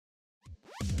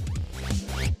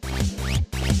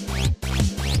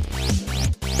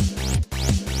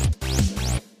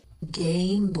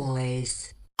Game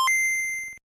Boys.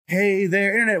 Hey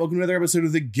there, Internet. Welcome to another episode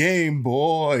of the Game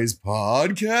Boys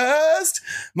podcast.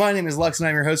 My name is Lux, and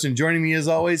I'm your host, and joining me as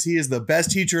always, he is the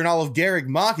best teacher in all of Garrick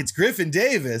Mock. It's Griffin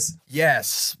Davis.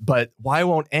 Yes, but why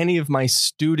won't any of my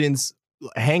students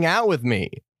hang out with me?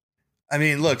 I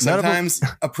mean, look, sometimes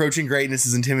approaching greatness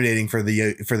is intimidating for the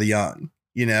young,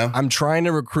 you know? I'm trying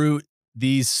to recruit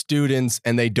these students,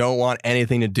 and they don't want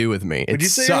anything to do with me. Would you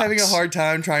say you're having a hard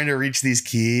time trying to reach these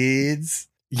kids?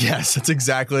 Yes, that's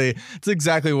exactly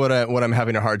what I'm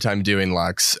having a hard time doing,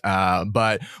 Lux.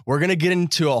 But we're gonna get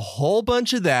into a whole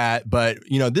bunch of that. But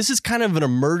you know, this is kind of an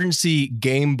emergency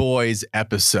Game Boys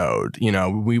episode. You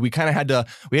know, we kind of had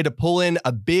to pull in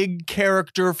a big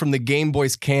character from the Game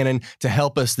Boys canon to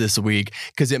help us this week,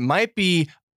 because it might be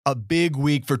a big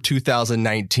week for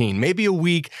 2019, maybe a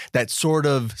week that sort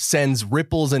of sends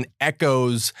ripples and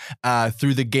echoes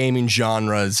through the gaming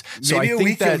genres. So maybe I a think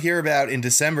week that you'll hear about in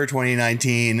December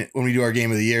 2019 when we do our Game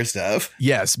of the Year stuff.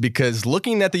 Yes, because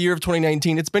looking at the year of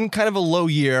 2019, it's been kind of a low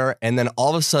year, and then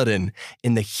all of a sudden,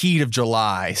 in the heat of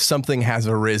July, something has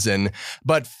arisen.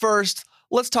 But first,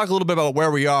 let's talk a little bit about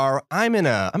where we are. I'm in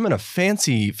a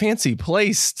fancy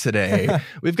place today.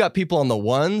 We've got people on the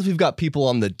ones, we've got people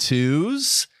on the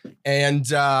twos. And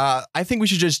I think we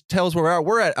should just tell us where we are.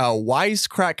 We're at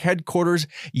Wisecrack headquarters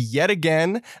yet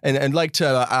again. And I'd like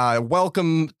to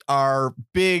welcome our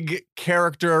big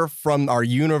character from our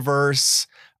universe,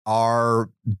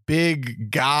 our big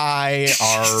guy,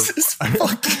 Jesus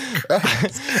fucking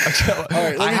Christ. All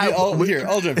right,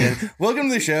 I'll jump in. Welcome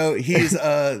to the show. He's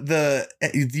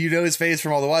you know his face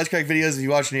from all the Wisecrack videos. If you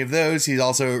watch any of those, he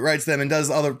also writes them and does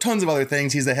tons of other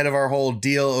things. He's the head of our whole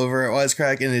deal over at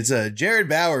Wisecrack, and it's Jared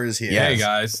Bowers here. Hey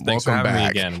guys, thanks for having me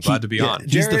again. I'm glad to be on.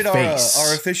 Jared,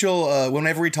 our official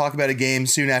whenever we talk about a game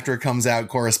soon after it comes out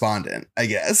correspondent, I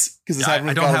guess, because I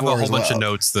don't have a whole bunch of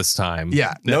notes this time.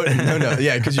 Yeah, no,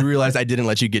 yeah, because you realized I didn't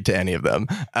let you get to any of them.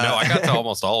 No, I got to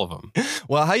almost all of them.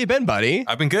 Well, how you been, buddy?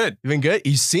 I've been good. You've been good?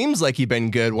 You seems like you've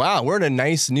been good. Wow, we're in a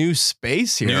nice new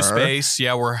space here. New space,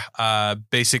 yeah. We're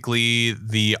basically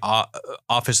the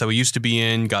office that we used to be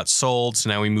in got sold, so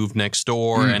now we moved next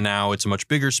door, and now it's a much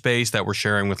bigger space that we're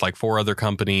sharing with like 4 other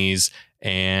companies.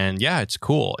 And yeah, it's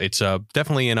cool. It's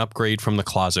definitely an upgrade from the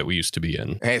closet we used to be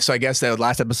in. Hey, so I guess that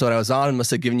last episode I was on must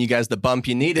have given you guys the bump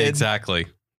you needed. Exactly.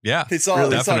 Yeah, they saw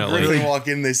Griffin walk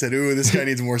in. They said, "Ooh, this guy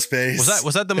needs more space."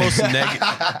 Was that the most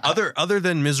other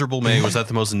than Miserable May? Was that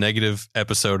the most negative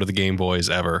episode of the Game Boys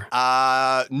ever?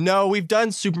 No, we've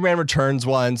done Superman Returns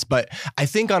once, but I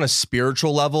think on a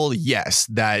spiritual level, yes,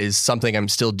 that is something I'm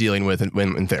still dealing with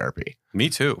in therapy. Me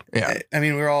too. Yeah, I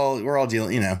mean, we're all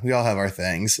dealing. You know, we all have our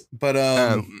things, but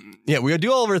yeah, we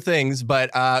do all of our things. But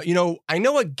you know, I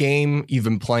know what game you've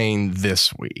been playing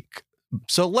this week.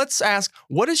 So let's ask,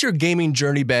 what has your gaming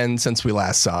journey been since we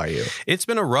last saw you? It's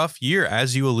been a rough year,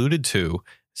 as you alluded to.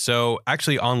 So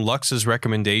actually, on Lux's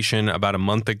recommendation about a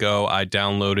month ago, I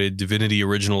downloaded Divinity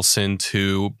Original Sin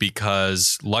 2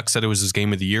 because Lux said it was his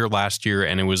game of the year last year,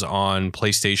 and it was on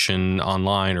PlayStation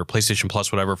Online or PlayStation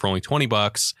Plus, whatever, for only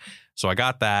 $20. So I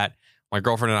got that. My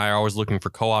girlfriend and I are always looking for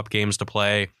co-op games to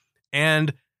play,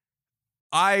 and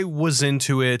I was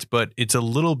into it, but it's a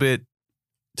little bit,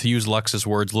 to use Lux's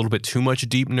words, a little bit too much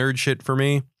deep nerd shit for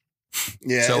me.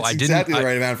 Yeah, so it's exactly the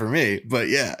right amount for me, but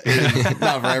yeah, it's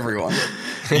not for everyone.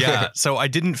 Yeah, so I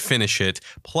didn't finish it.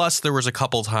 Plus, there was a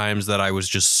couple times that I was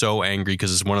just so angry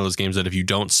because it's one of those games that if you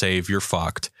don't save, you're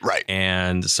fucked. Right.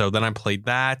 And so then I played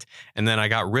that, and then I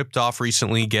got ripped off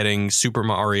recently getting Super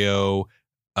Mario,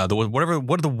 what are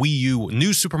the Wii U,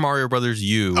 New Super Mario Brothers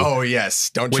U. Oh, yes.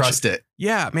 Don't trust it.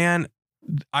 Yeah, man.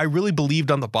 I really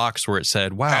believed on the box where it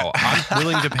said, wow, I'm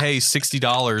willing to pay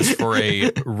 $60 for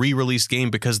a re-released game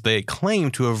because they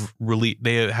claim to have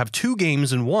they have 2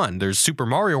 games in one. There's Super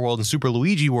Mario World and Super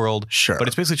Luigi World. Sure. But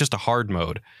it's basically just a hard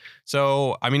mode.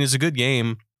 So, I mean, it's a good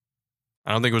game.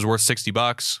 I don't think it was worth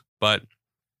 $60, but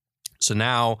so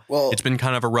now it's been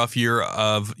kind of a rough year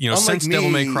of, you know, since Devil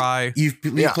May Cry. You've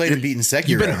played and beaten Sekiro.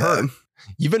 You've been hurt.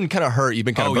 You've been kind of hurt. You've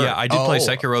been kind of burnt. Yeah, I did play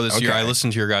Sekiro this year. I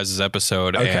listened to your guys'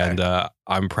 episode, and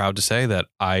I'm proud to say that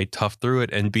I toughed through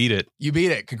it and beat it. You beat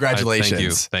it.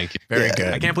 Congratulations. Thank you. Very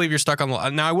good. I can't believe you're stuck on the...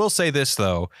 Now, I will say this,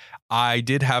 though. I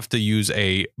did have to use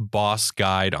a boss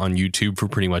guide on YouTube for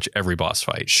pretty much every boss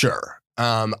fight. Sure.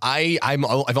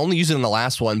 I've only used it in the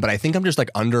last one, but I think I'm just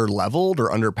like under leveled or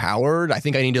underpowered. I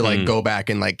think I need to like go back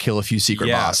and like kill a few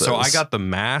secret bosses. So I got the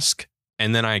mask.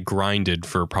 And then I grinded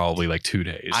for probably like 2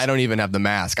 days. I don't even have the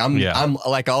mask. I'm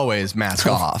like always mask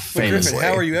off. Famously. Griffin,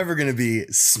 how are you ever going to be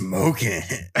smoking?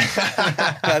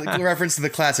 Reference to the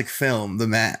classic film, The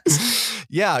Mask.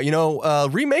 Yeah,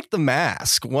 remake The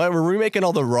Mask. We're remaking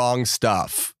all the wrong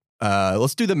stuff.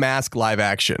 Let's do The Mask live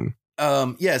action.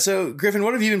 So Griffin,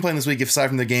 what have you been playing this week aside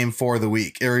from the game for the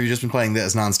week? Or have you just been playing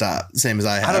this nonstop, same as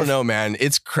I have? I don't know, man.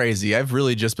 It's crazy. I've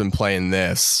really just been playing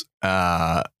this.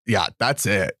 Yeah, that's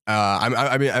it.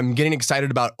 I'm getting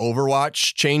excited about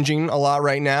Overwatch changing a lot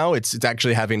right now. It's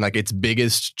actually having like its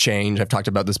biggest change. I've talked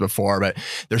about this before, but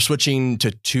they're switching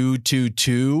to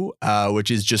 2-2-2,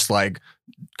 which is just like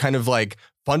kind of like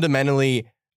fundamentally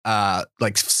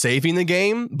like saving the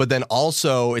game, but then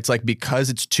also it's like because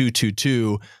it's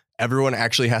 2-2-2, everyone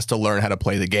actually has to learn how to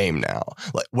play the game now.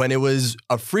 Like when it was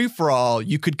a free-for-all,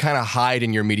 you could kind of hide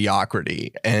in your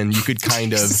mediocrity and you could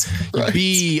kind of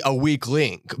be a weak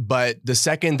link. But the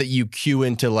second that you queue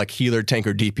into like healer, tank,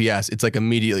 or DPS, it's like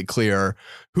immediately clear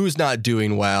who's not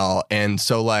doing well. And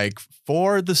so like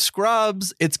for the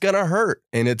scrubs, it's gonna hurt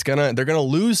and they're gonna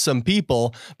lose some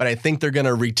people, but I think they're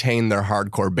gonna retain their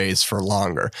hardcore base for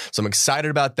longer. So I'm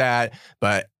excited about that.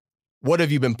 But what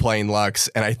have you been playing, Lux?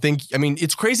 And I mean,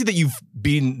 it's crazy that you've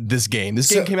beaten this game.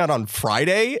 This game came out on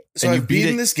Friday. So and I've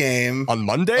beaten this game on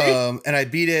Monday. And I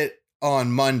beat it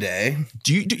on Monday.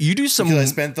 Do you do some? Because I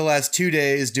spent the last 2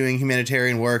 days doing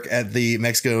humanitarian work at the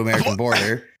Mexico-American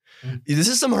border. This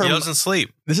is some he doesn't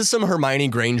sleep. This is some Hermione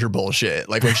Granger bullshit.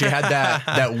 Like when she had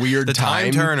that weird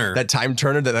time turner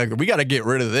that like, we got to get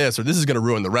rid of this or this is going to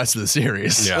ruin the rest of the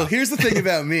series. Yeah. Well, here's the thing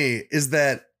about me is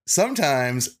that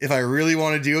sometimes if I really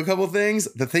want to do a couple things,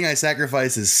 the thing I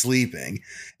sacrifice is sleeping.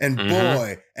 And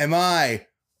boy, am I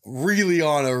really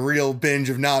on a real binge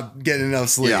of not getting enough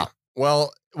sleep. Yeah.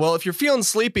 Well, if you're feeling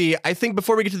sleepy, I think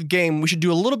before we get to the game, we should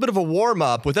do a little bit of a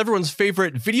warm-up with everyone's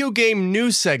favorite video game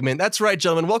news segment. That's right,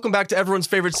 gentlemen. Welcome back to everyone's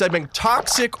favorite segment,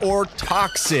 Toxic or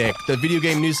Toxic, the video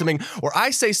game news segment where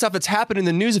I say stuff that's happened in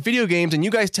the news of video games and you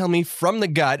guys tell me from the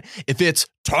gut if it's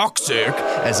toxic,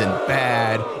 as in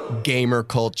bad, gamer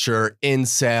culture,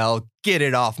 incel, get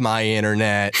it off my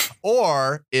internet,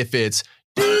 or if it's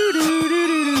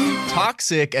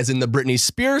toxic, as in the Britney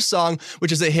Spears song,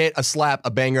 which is a hit, a slap, a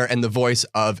banger, and the voice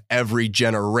of every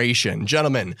generation.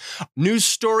 Gentlemen, news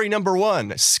story number 1.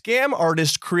 Scam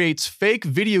artist creates fake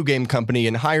video game company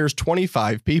and hires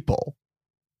 25 people.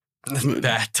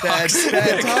 Bad toxic.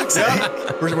 Bad toxic.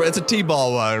 It's a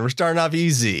T-ball one. We're starting off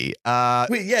easy.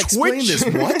 Wait, yeah, explain this.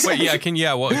 What? Wait, yeah, can you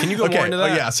go more into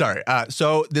that? Yeah, sorry.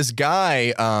 So this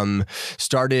guy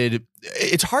started.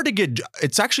 It's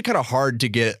actually kind of hard to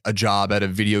get a job at a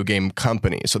video game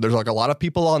company. So there's like a lot of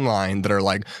people online that are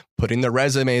like putting their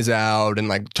resumes out and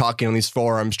like talking on these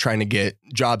forums trying to get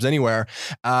jobs anywhere.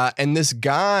 And this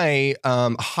guy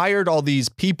hired all these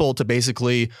people to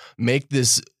basically make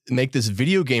this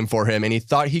video game for him, and he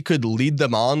thought he could lead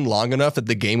them on long enough that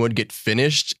the game would get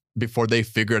finished before they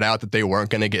figured out that they weren't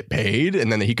going to get paid,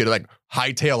 and then he could like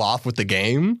hightail off with the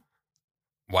game.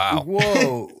 Wow.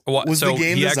 Whoa. Was the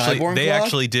game they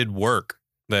actually did work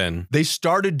then? They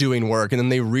started doing work and then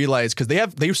they realized, because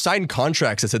they signed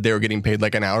contracts that said they were getting paid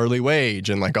like an hourly wage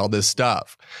and like all this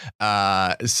stuff. So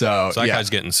that guy's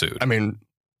getting sued. I mean,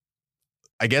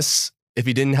 I guess if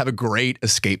he didn't have a great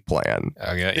escape plan.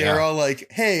 They're all like,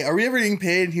 hey, are we ever getting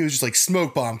paid? And he was just like,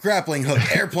 smoke bomb, grappling hook,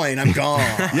 airplane, I'm gone.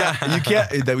 Yeah, you can't.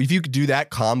 If you do that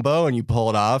combo and you pull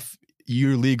it off,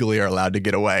 you legally are allowed to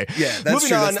get away. Yeah, that's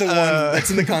true. That's the one that's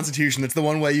in the Constitution. That's the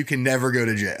one way you can never go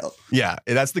to jail. Yeah,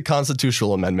 that's the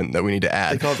constitutional amendment that we need to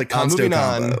add. They call it the Consto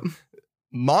combo.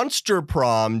 Monster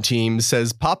Prom team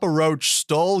says Papa Roach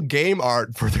stole game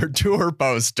art for their tour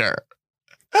poster.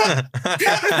 I'm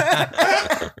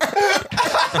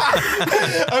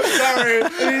sorry.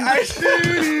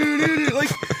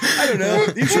 I don't know.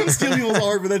 You shouldn't steal people's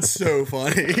art, but that's so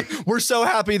funny. We're so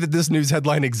happy that this news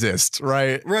headline exists,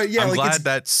 right? Right. Yeah. I'm glad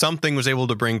that something was able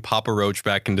to bring Papa Roach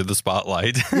back into the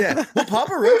spotlight. Yeah. Well,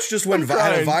 Papa Roach just had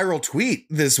a viral tweet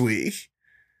this week.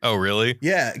 Oh, really?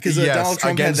 Yeah, because Donald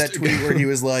Trump had that tweet where he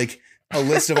was like, a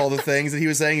list of all the things that he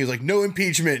was saying. He was like, no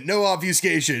impeachment, no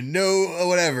obfuscation, no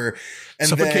whatever. And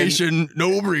suffocation,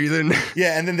 no breathing.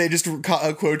 Yeah, and then they just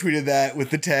quote tweeted that with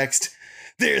the text,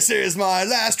 "This is my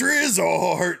last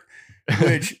resort,"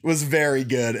 which was very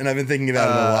good. And I've been thinking about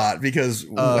it a lot because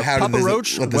how Papa did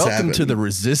Roach, let this welcome happen? to the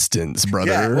resistance, brother.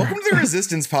 Yeah, welcome to the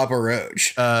resistance, Papa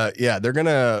Roach. Yeah, they're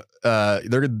gonna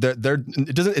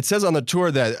it says on the tour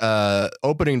that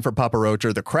opening for Papa Roach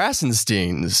are the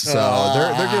Krasensteins. So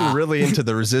they're getting really into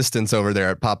the resistance over there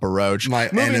at Papa Roach. My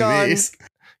enemies.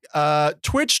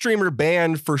 Twitch streamer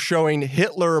banned for showing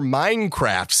Hitler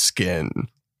Minecraft skin.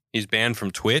 He's banned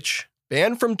from Twitch?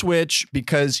 Banned from Twitch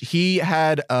because he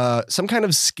had some kind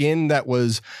of skin that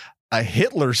was a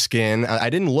Hitler skin. I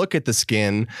didn't look at the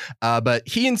skin, but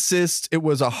he insists it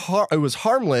was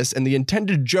harmless, and the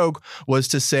intended joke was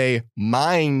to say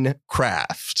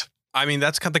Minecraft. I mean,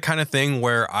 that's the kind of thing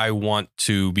where I want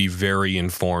to be very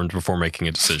informed before making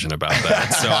a decision about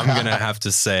that. So I'm going to have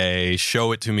to say,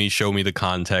 show it to me, show me the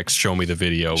context, show me the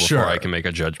video before I can make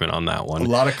a judgment on that one. A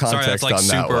lot of context. Sorry, that's like on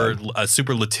that one. a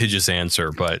super litigious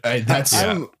answer, but I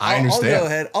understand. I'll go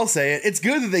ahead. I'll say it. It's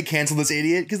good that they canceled this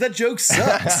idiot because that joke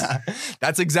sucks.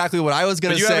 That's exactly what I was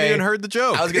going to say. You haven't even heard the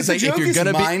joke. I was going to say, if you're going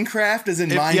to Minecraft as in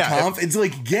Mein Kampf, it's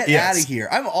like, get out of here.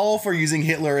 I'm all for using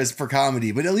Hitler as for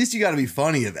comedy, but at least you got to be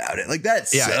funny about it. Like, that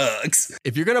sucks.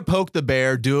 If you're gonna poke the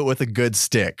bear, do it with a good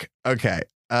stick. Okay.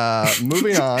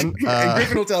 Moving on. And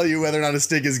Griffin will tell you whether or not a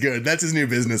stick is good. That's his new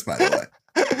business, by the way.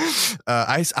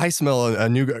 I smell a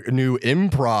new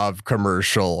improv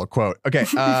commercial quote. Okay.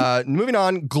 Moving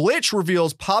on. Glitch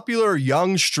reveals popular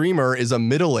young streamer is a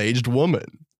middle-aged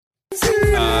woman. For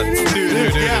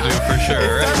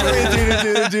sure.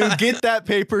 Get that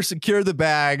paper, secure the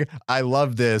bag. I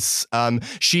love this.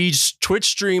 She Twitch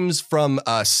streams from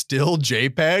still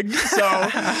JPEG, so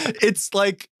it's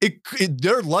like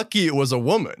they're lucky it was a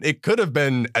woman. It could have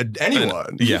been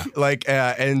anyone. Yeah.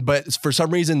 But for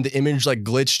some reason the image like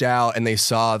glitched out, and they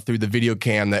saw through the video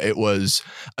cam that it was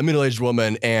a middle-aged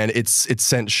woman, and it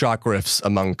sent shock riffs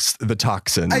amongst the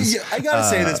toxins. I gotta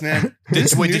say this, man.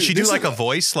 Did she do like a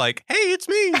voice like, "Hey, it's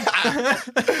me"?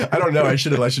 I don't know. I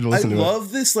should have listened to it. I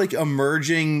love this like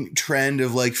emerging trend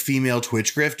of like female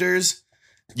Twitch grifters.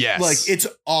 Yes. Like, it's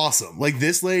awesome. Like,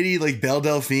 this lady, like Belle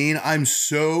Delphine, I'm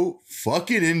so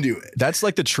fucking into it. That's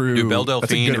like the true Belle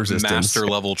Delphine, master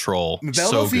level troll.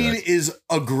 Belle Delphine is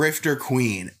a grifter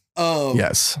queen.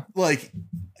 Yes. Like,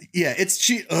 yeah, I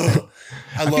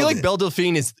feel like Belle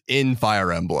Delphine is in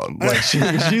Fire Emblem. Like, she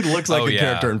looks like a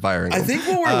character in Fire Emblem. I think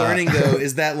what we're learning, though,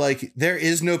 is that, like, there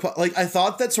is no... Like, I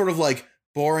thought that sort of, like,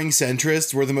 boring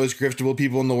centrists were the most griftable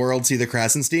people in the world, see the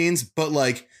Krasensteins, but,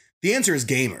 like, the answer is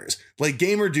gamers. Like,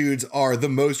 gamer dudes are the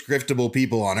most griftable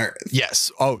people on earth.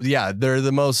 Yes. Oh, yeah. They're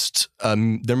the most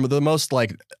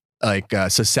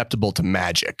susceptible to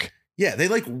magic. Yeah, they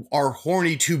like are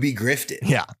horny to be grifted.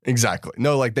 Yeah, exactly.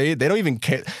 No, like they don't even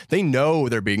care. They know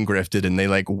they're being grifted, and they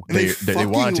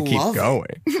want it to keep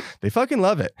going. They fucking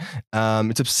love it.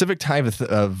 It's a specific type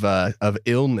of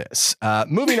illness.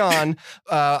 Moving on.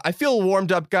 I feel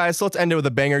warmed up, guys. So let's end it with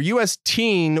a banger. U.S.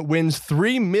 teen wins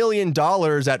 $3 million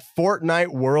at Fortnite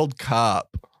World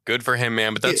Cup. Good for him,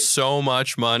 man, but that's so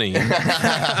much money.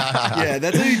 Yeah,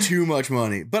 that's really too much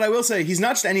money. But I will say, he's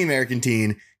not just any American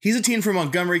teen. He's a teen from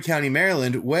Montgomery County,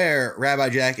 Maryland, where Rabbi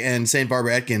Jack and St.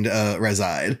 Barbara Etkind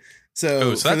reside.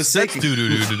 So that's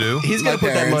do. He's gonna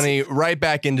put that money right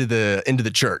back into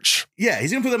the church. Yeah,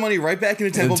 he's gonna put that money right back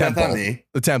into Temple Bethany.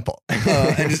 The temple.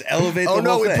 And just elevate the whole thing.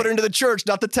 Oh no, we put it into the church,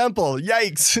 not the temple.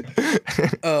 Yikes.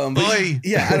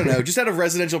 Yeah, I don't know. Just out of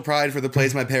residential pride for the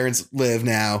place my parents live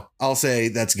now, I'll say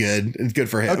that's good. It's good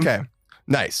for him. Okay.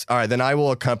 Nice. All right, then I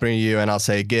will accompany you, and I'll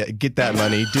say, get that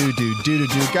money. Do.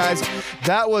 Guys,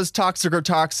 that was Toxic or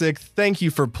Toxic. Thank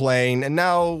you for playing. And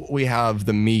now we have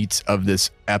the meat of this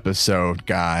episode,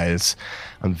 guys.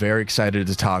 I'm very excited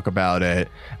to talk about it.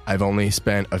 I've only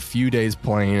spent a few days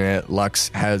playing it. Lux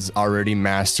has already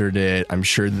mastered it. I'm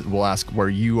sure that we'll ask where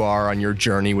you are on your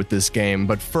journey with this game.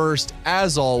 But first,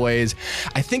 as always,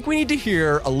 I think we need to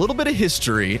hear a little bit of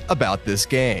history about this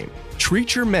game.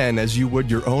 Treat your men as you would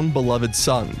your own beloved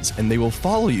sons, and they will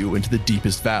follow you into the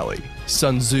deepest valley.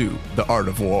 Sun Tzu, The Art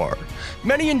of War.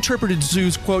 Many interpreted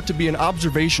Tzu's quote to be an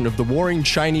observation of the warring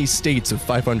Chinese states of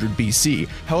 500 BC.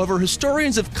 However,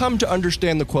 historians have come to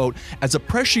understand the quote as a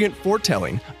prescient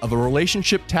foretelling of a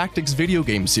relationship tactics video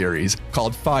game series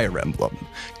called Fire Emblem.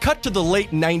 Cut to the late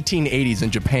 1980s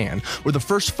in Japan, where the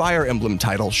first Fire Emblem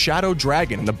title, Shadow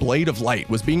Dragon and the Blade of Light,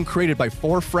 was being created by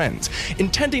 4 friends,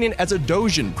 intending it as a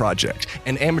doujin project,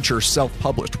 an amateur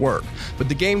self-published work. But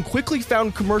the game quickly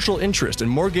found commercial interest,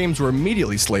 and more games were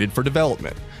immediately slated for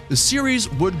development. The series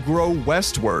would grow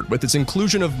westward with its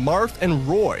inclusion of Marth and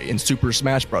Roy in Super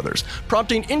Smash Bros.,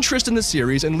 prompting interest in the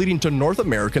series and leading to North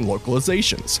American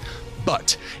localizations.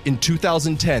 But in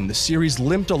 2010, the series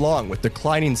limped along with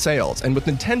declining sales, and with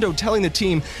Nintendo telling the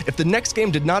team if the next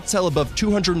game did not sell above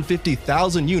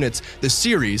 250,000 units, the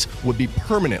series would be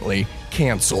permanently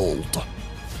canceled.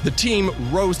 The team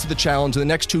rose to the challenge, and the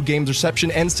next 2 games'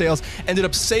 reception and sales ended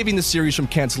up saving the series from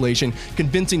cancellation,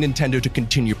 convincing Nintendo to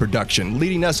continue production,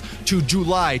 leading us to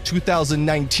July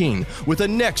 2019 with a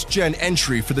next-gen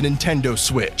entry for the Nintendo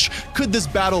Switch. Could this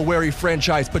battle-weary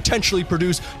franchise potentially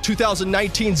produce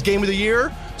 2019's Game of the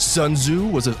Year? Sun Tzu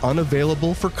was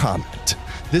unavailable for comment.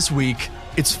 This week,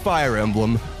 It's Fire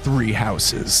Emblem Three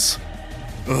Houses.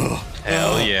 Ugh.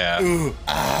 Hell yeah.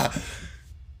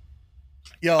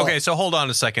 Yo. Okay, so hold on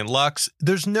a second, Lux.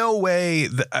 There's no way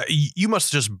that you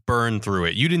must just burn through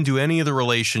it. You didn't do any of the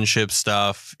relationship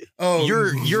stuff. Oh,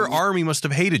 your army must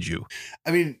have hated you.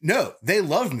 I mean, no, they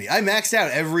loved me. I maxed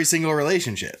out every single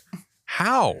relationship.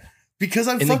 How? Because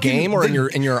I'm in the game or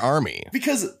in your army?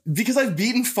 Because I've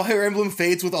beaten Fire Emblem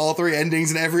Fates with all 3 endings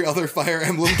and every other Fire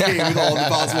Emblem game with all the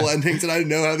possible endings, and I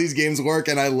know how these games work,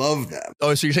 and I love them.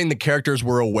 Oh, so you're saying the characters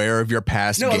were aware of your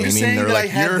past gaming? I'm just saying They're that like, I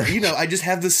have, I just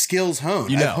have the skills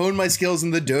honed. I've honed my skills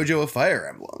in the dojo of Fire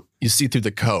Emblem. You see through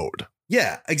the code.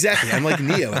 Yeah, exactly. I'm like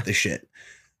Neo at this shit.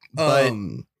 But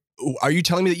are you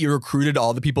telling me that you recruited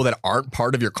all the people that aren't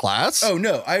part of your class? Oh,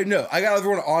 no. I got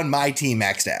everyone on my team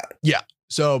maxed out. Yeah.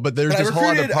 So, but there's this whole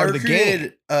other part of the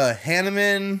game.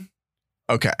 Hanneman.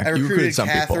 Okay. I recruited some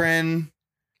Catherine. People.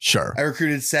 Sure. I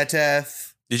recruited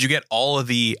Seteth. Did you get all of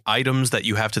the items that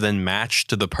you have to then match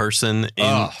to the person?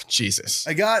 Oh, Jesus.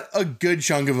 I got a good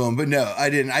chunk of them, but no, I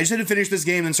didn't. I just had to finish this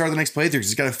game and start the next playthrough because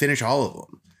I just got to finish all of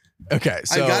them. Okay.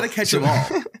 So I got to catch them all.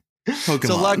 Pokemon.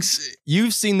 So, Lux,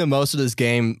 you've seen the most of this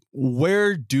game.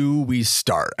 Where do we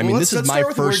start? I mean, this is my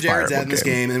first Fire Emblem in this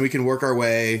game, and we can work our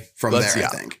way from there, I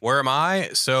think. Where am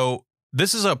I? So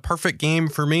this is a perfect game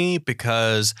for me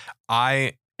because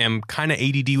I am kind of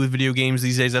ADD with video games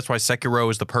these days. That's why Sekiro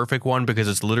is the perfect one, because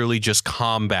it's literally just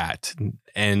combat.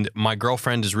 And my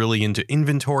girlfriend is really into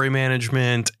inventory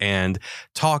management and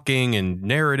talking and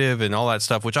narrative and all that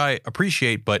stuff, which I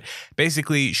appreciate. But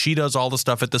basically, she does all the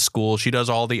stuff at the school. She does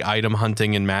all the item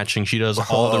hunting and matching. She does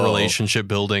all the relationship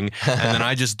building. And then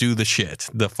I just do the shit,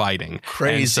 the fighting.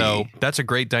 Crazy. And so that's a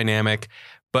great dynamic.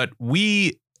 But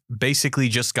we basically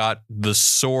just got the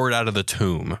sword out of the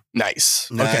tomb. Nice.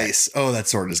 Okay. Oh, that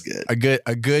sword is good.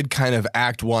 A good kind of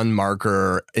Act 1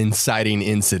 marker, inciting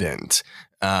incident.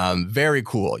 Very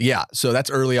cool. Yeah. So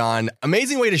that's early on.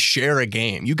 Amazing way to share a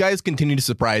game. You guys continue to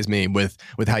surprise me with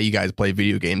how you guys play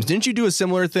video games. Didn't you do a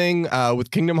similar thing with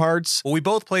Kingdom Hearts? Well, we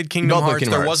both played Kingdom Hearts.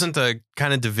 There wasn't a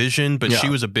kind of division, but she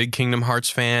was a big Kingdom Hearts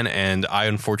fan, and I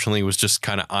unfortunately was just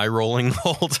kind of eye rolling the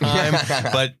whole time.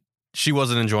 But she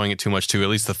wasn't enjoying it too much too. At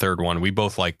least the third one. We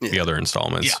both liked the other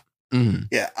installments. Yeah. Mm-hmm.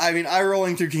 Yeah, I mean, eye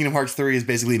rolling through Kingdom Hearts 3 is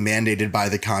basically mandated by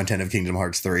the content of Kingdom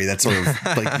Hearts 3. That's sort of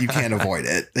like, you can't avoid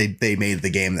it. They made the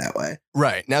game that way.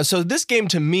 Right. Now, so this game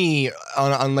to me,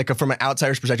 on like from an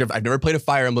outsider's perspective, I've never played a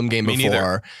Fire Emblem game before.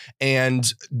 Neither.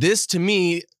 And this to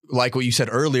me, like what you said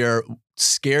earlier,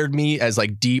 scared me as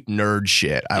like deep nerd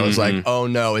shit. I was like, oh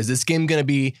no, is this game going to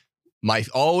be my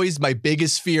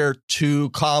biggest fear, too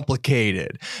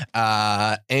complicated?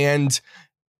 And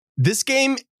this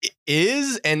game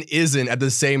is and isn't at the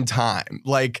same time.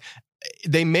 Like,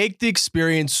 they make the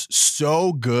experience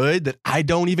so good that I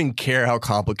don't even care how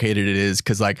complicated it is,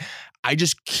 because like I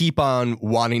just keep on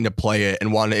wanting to play it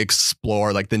and want to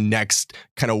explore like the next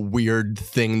kind of weird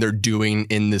thing they're doing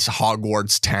in this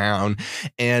Hogwarts town.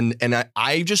 And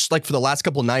I just like, for the last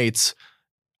couple nights,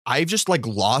 I've just like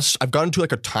I've gone into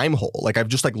like a time hole. Like I've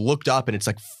just like looked up and it's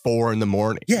like 4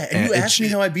 a.m. Yeah, and you asked me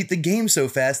how I beat the game so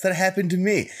fast. That happened to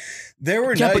me. There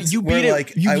were nights but you where beat it,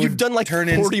 like you've done like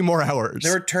 40 more hours.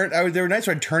 There were nights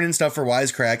where I'd turn in stuff for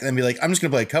Wisecrack and then be like, I'm just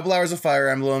gonna play a couple hours of Fire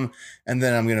Emblem and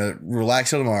then I'm gonna relax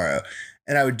till tomorrow.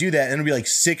 And I would do that, and it'd be like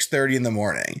 6:30 in the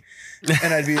morning.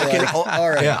 And I'd be like, all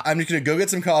right, I'm just going to go get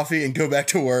some coffee and go back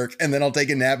to work. And then I'll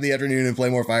take a nap in the afternoon and play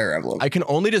more Fire Emblem. I can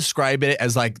only describe it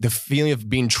as like the feeling of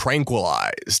being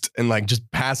tranquilized and like just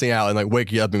passing out and like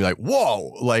waking up and be like,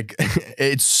 whoa, like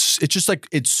it's just like,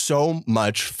 it's so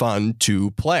much fun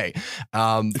to play.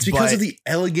 It's because of the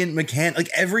elegant mechanic. Like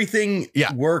everything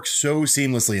works so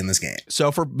seamlessly in this game.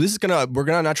 So we're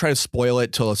going to not try to spoil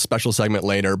it till a special segment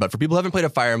later. But for people who haven't played a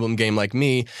Fire Emblem game like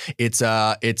me, it's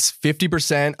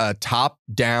 50% a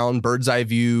top-down, bird's-eye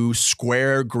view,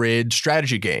 square grid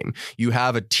strategy game. You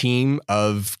have a team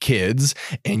of kids,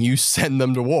 and you send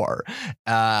them to war.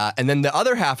 And then the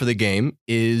other half of the game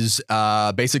is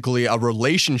basically a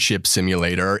relationship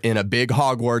simulator in a big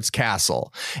Hogwarts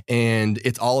castle. And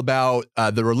it's all about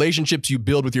the relationships you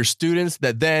build with your students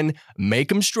that then make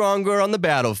them stronger on the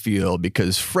battlefield,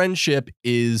 because friendship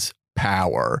is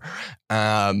power.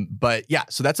 But yeah,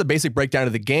 so that's a basic breakdown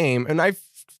of the game. And I've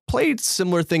played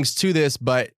similar things to this,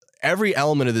 but every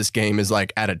element of this game is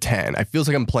like at a 10. I feels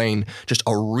like I'm playing just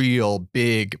a real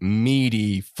big,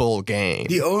 meaty, full game.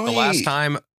 The last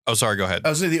time... Oh, sorry, go ahead. I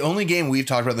was saying the only game we've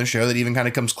talked about in the show that even kind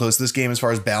of comes close to this game as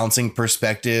far as balancing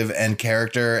perspective and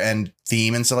character and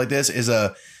theme and stuff like this is I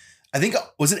think,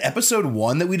 was it episode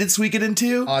 1 that we did Suikoden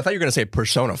into? I thought you were going to say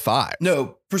Persona 5.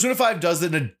 No, Persona 5 does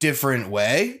it in a different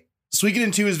way.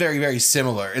 Suikoden 2 is very, very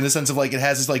similar in the sense of like it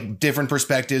has this like different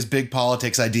perspectives, big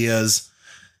politics ideas,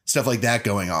 stuff like that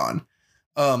going on.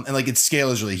 And like its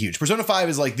scale is really huge. Persona 5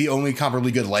 is like the only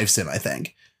comparably good life sim, I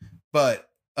think. But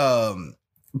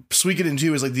Suikoden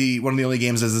 2 is like one of the only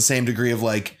games that has the same degree of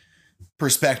like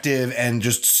perspective and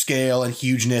just scale and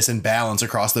hugeness and balance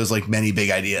across those like many big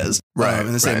ideas,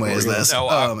 in the same way as this.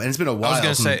 And it's been a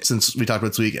while since we talked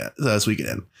about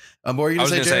Suikoden. What were you going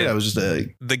to say, Jared? I was just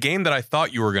the game that I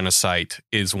thought you were going to cite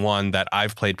is one that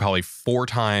I've played probably 4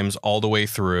 times all the way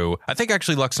through. I think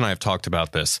actually Lux and I have talked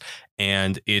about this,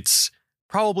 and it's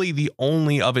probably the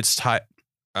only of its type.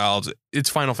 It's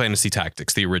Final Fantasy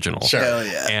Tactics, the original. Sure. Hell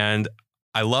yeah. And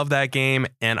I love that game,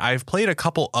 and I've played a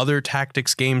couple other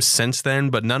tactics games since then,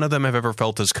 but none of them have ever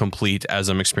felt as complete as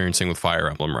I'm experiencing with Fire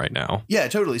Emblem right now. Yeah,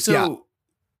 totally. So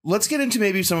let's get into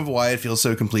maybe some of why it feels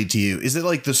so complete to you. Is it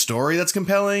like the story that's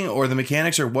compelling, or the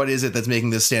mechanics, or what is it that's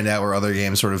making this stand out where other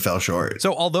games sort of fell short?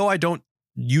 So although I don't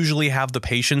usually have the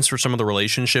patience for some of the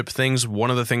relationship things, one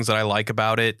of the things that I like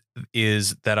about it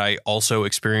is that I also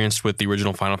experienced with the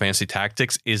original Final Fantasy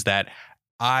Tactics is that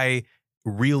I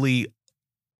really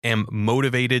am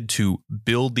motivated to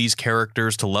build these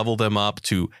characters, to level them up,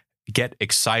 to get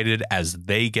excited as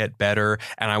they get better.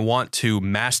 And I want to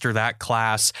master that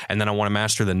class, and then I want to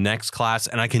master the next class.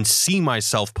 And I can see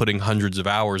myself putting hundreds of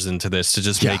hours into this to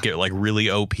just make it like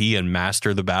really OP and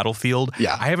master the battlefield.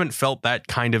 Yeah. I haven't felt that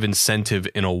kind of incentive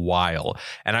in a while.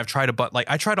 And I've tried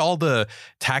I tried all the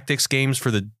tactics games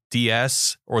for the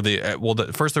DS, or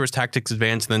first there was Tactics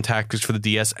Advance and then Tactics for the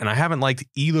DS, and I haven't liked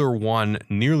either one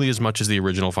nearly as much as the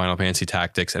original Final Fantasy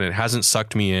Tactics, and it hasn't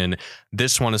sucked me in.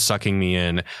 This one is sucking me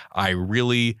in. I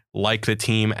really like the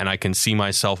team, and I can see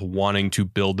myself wanting to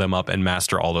build them up and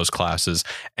master all those classes.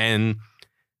 And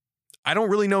I don't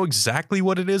really know exactly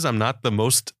what it is. I'm not the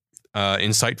most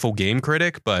insightful game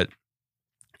critic, but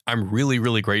I'm really,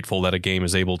 really grateful that a game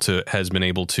has been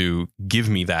able to give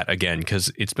me that again,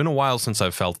 because it's been a while since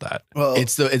I've felt that. Well,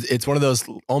 it's one of those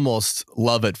almost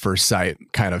love at first sight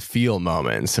kind of feel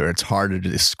moments, or it's harder to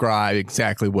describe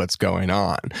exactly what's going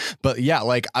on. But yeah,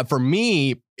 like for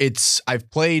me, I've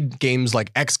played games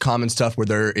like XCOM and stuff where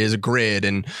there is a grid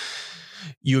and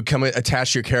you come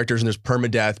attach to your characters and there's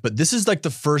permadeath, but this is like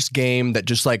the first game that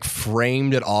just like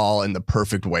framed it all in the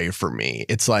perfect way for me.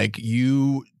 It's like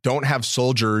you don't have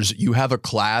soldiers, you have a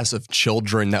class of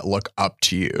children that look up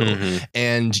to you,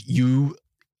 and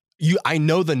I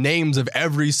know the names of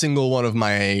every single one of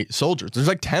my soldiers. There's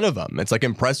like 10 of them. It's like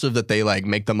impressive that they like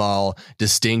make them all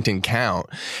distinct and count.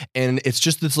 And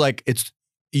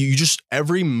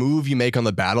every move you make on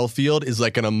the battlefield is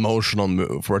like an emotional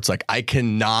move where it's like, I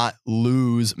cannot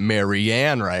lose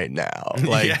Marianne right now.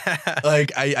 Like,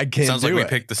 I can't. Sounds like we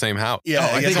picked the same house. Yeah,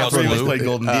 I guess also played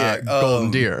Golden Deer.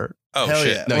 Golden Deer. Oh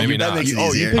shit! Yeah. No, maybe not.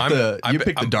 You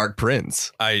picked the Dark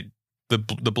Prince. The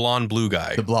blonde blue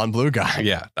guy. The blonde blue guy.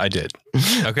 Yeah, I did.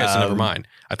 Okay, so never mind.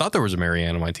 I thought there was a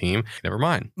Marianne on my team. Never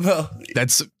mind. Well,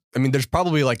 there's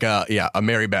probably like a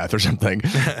Mary Beth or something.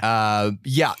 It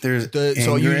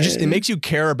makes you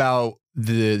care about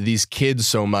these kids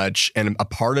so much, and a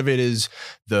part of it is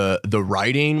the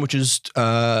writing, which is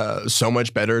so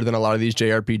much better than a lot of these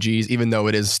JRPGs, even though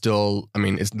it is still, they're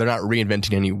not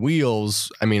reinventing any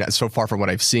wheels. So far from what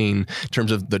I've seen in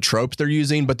terms of the tropes they're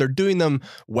using, but they're doing them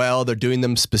well, they're doing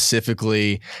them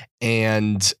specifically,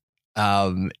 and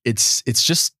it's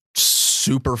just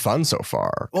super fun so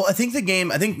far. Well, I think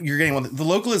you're getting the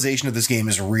localization of this game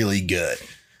is really good.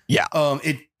 Yeah.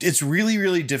 It's really,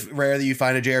 really rare that you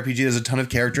find a JRPG there's a ton of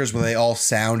characters where they all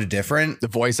sound different. The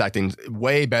voice acting's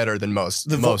way better than most.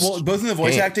 Both in the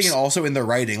voice acting and also in the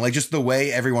writing. Like just the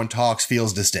way everyone talks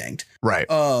feels distinct. Right.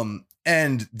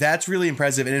 And that's really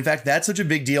impressive. And in fact, that's such a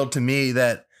big deal to me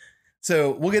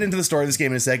so we'll get into the story of this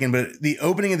game in a second, but the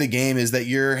opening of the game is that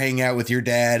you're hanging out with your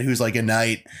dad, who's like a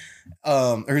knight,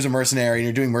 or who's a mercenary, and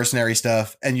you're doing mercenary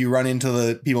stuff, and you run into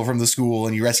the people from the school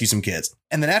and you rescue some kids.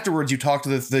 And then afterwards you talk to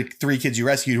the 3 kids you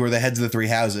rescued, who are the heads of the 3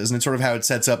 houses. And it's sort of how it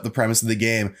sets up the premise of the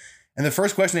game. And the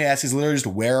first question they ask is literally just,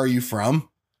 where are you from?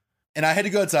 And I had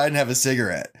to go outside and have a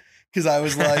cigarette because I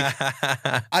was like,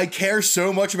 I care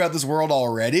so much about this world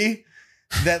already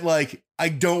that like, I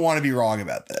don't want to be wrong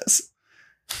about this.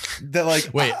 That like,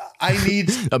 I need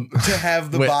to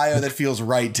have the bio that feels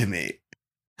right to me.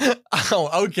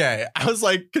 Oh, okay. I was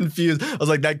like confused. I was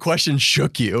like, that question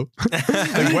shook you.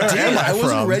 I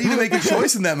wasn't ready to make a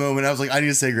choice in that moment. I was like, I need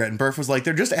a cigarette. And Burf was like,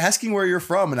 they're just asking where you're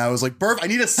from. And I was like, Burf, I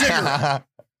need a cigarette.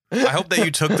 I hope that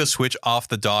you took the Switch off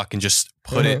the dock and just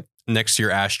put it next to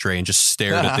your ashtray and just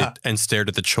stared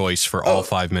at the choice for all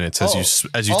 5 minutes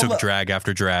as you took drag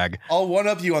after drag. I'll one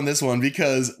up you on this one,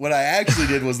 because what I actually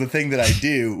did was the thing that I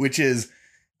do, which is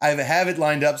I have it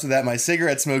lined up so that my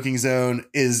cigarette smoking zone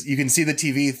is, you can see the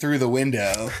TV through the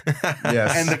window.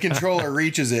 Yes. And the controller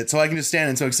reaches it, so I can just stand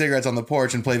and smoke cigarettes on the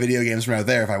porch and play video games from out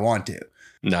there if I want to.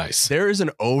 Nice. There is an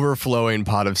overflowing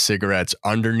pot of cigarettes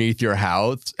underneath your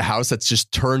house that's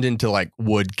just turned into like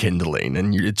wood kindling,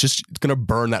 and it's gonna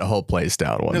burn that whole place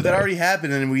down one day. That already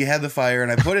happened, and we had the fire,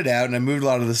 and I put it out, and I moved a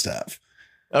lot of the stuff.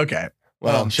 Okay.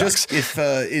 Well, just if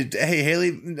hey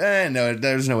Haley, no,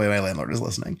 there's no way my landlord is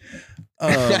listening.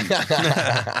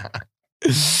 But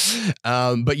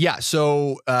yeah,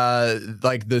 so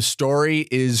like the story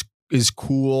is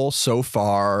cool so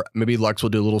far. Maybe Lux will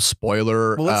do a little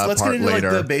spoiler. Well, let's part get into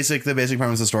later. like the basic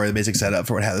premise of the story, the basic setup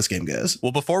for how this game goes.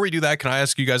 Well, before we do that, can I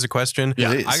ask you guys a question?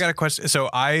 Yeah. I got a question. So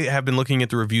I have been looking at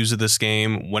the reviews of this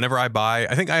game. Whenever I buy,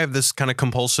 I think I have this kind of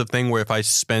compulsive thing where if I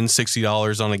spend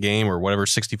 $60 on a game or whatever,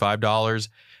 $65,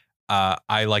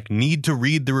 I like need to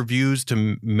read the reviews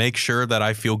to make sure that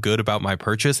I feel good about my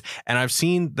purchase. And I've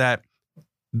seen that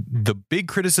the big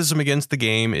criticism against the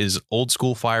game is old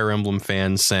school Fire Emblem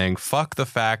fans saying, fuck the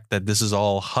fact that this is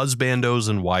all husbandos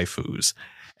and waifus.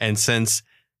 And since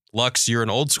Lux, you're an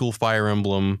old school Fire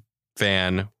Emblem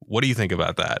fan, what do you think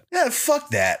about that? Yeah, fuck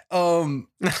that.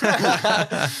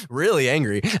 Really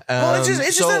angry. Well, it's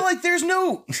just that like there's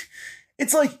no.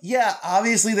 It's like, yeah,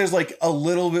 obviously there's like a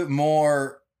little bit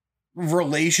more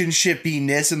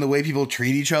relationshipiness in the way people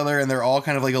treat each other, and they're all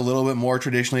kind of like a little bit more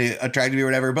traditionally attractive or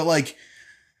whatever. But like,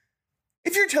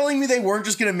 if you're telling me they weren't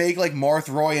just gonna make like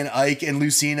Marth, Roy, and Ike and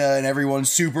Lucina and everyone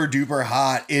super duper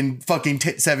hot in fucking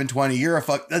 720,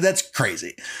 that's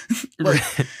crazy.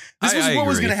 Like, this was what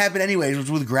was gonna happen anyways, which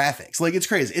was with graphics. Like, it's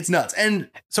crazy, it's nuts.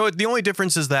 And so the only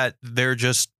difference is that they're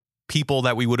just people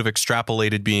that we would have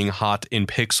extrapolated being hot in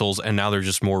pixels, and now they're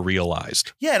just more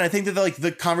realized. Yeah, and I think that like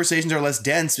the conversations are less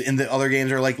dense, and the other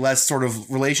games are like less sort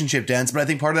of relationship dense. But I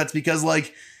think part of that's because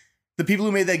like the people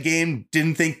who made that game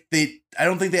I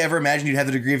don't think they ever imagined you'd have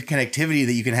the degree of connectivity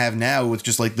that you can have now with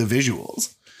just like the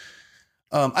visuals.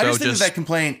 I just think that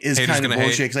complaint is kind of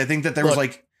bullshit, because I think that there was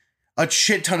like a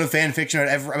shit ton of fan fiction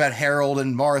about Harold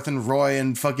and Marth and Roy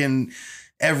and fucking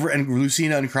and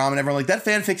Lucina and Chrom and everyone. Like, that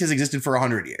fanfic has existed for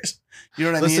 100 years. You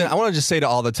know what I mean? Listen, I want to just say to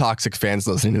all the toxic fans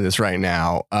listening to this right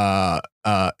now,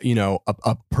 you know,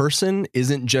 a person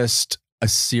isn't just a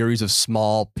series of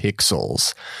small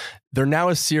pixels. They're now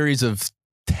a series of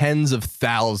tens of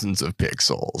thousands of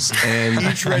pixels, and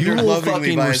each rendered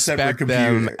lovingly by a separate computer.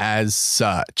 Them as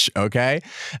such. Okay.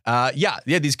 Yeah.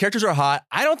 These characters are hot.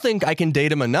 I don't think I can date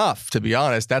them enough, to be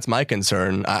honest. That's my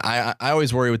concern. I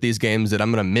always worry with these games that I'm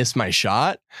going to miss my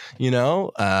shot, you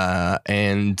know?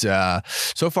 And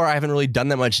so far I haven't really done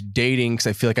that much dating, because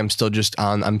I feel like I'm still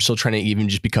trying to even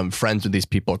just become friends with these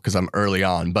people because I'm early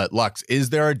on. But Lux, is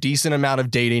there a decent amount of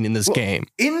dating in this game?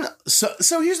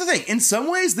 So here's the thing. In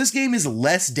some ways, this game is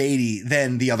less datey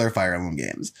than the other Fire Emblem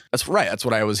games. That's right. That's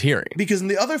what I was hearing. Because in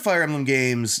the other Fire Emblem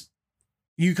games,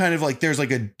 you kind of like,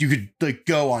 you could like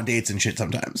go on dates and shit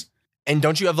sometimes. And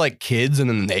don't you have like kids and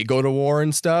then they go to war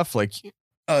and stuff? Like,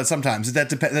 sometimes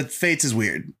that Fates is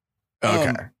weird.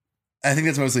 Okay. I think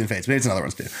that's mostly in Fates. Maybe it's in other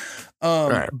ones too.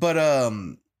 Right. But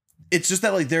it's just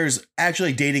that like there's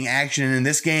actually dating action in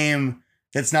this game.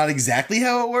 That's not exactly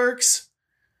how it works.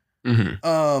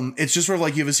 Mm-hmm. It's just sort of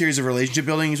like you have a series of relationship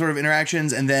building sort of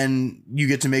interactions, and then you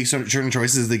get to make certain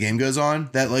choices as the game goes on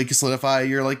that like solidify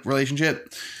your like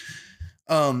relationship.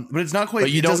 But it's not quite.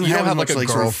 But you don't have like a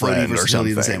girlfriend or something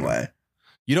in the same way.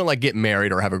 You don't like get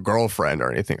married or have a girlfriend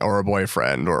or anything, or a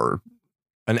boyfriend or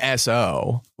an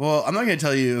SO. Well, I'm not going to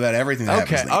tell you about everything that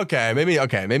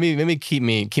happens. Maybe keep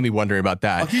me wondering about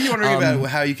that. I'll keep you wondering about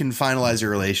how you can finalize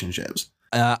your relationships.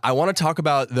 I want to talk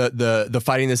about the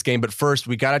fighting in this game, but first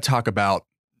we got to talk about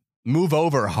Move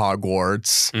Over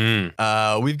Hogwarts.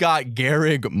 We've got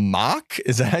Garreg Mach.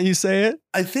 Is that how you say it?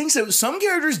 I think so. Some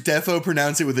characters defo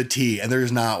pronounce it with a T, and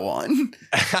there's not one.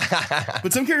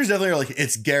 But some characters definitely are like,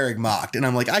 it's Garreg Mach, and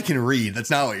I'm like, I can read.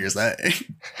 That's not what you're saying.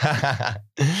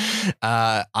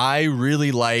 I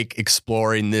really like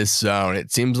exploring this zone.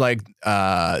 It seems like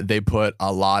they put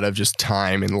a lot of just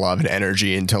time and love and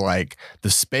energy into like the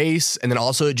space, and then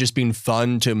also it just being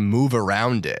fun to move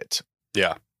around it.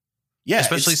 Yeah,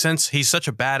 especially since he's such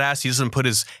a badass, he doesn't put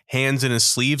his hands in his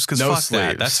sleeves, because fuck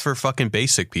that. That's for fucking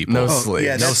basic people. No sleeves.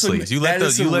 Yeah, no sleeves. You let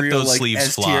those sleeves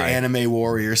S-tier fly. Anime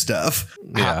warrior stuff.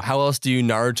 Yeah. How else do you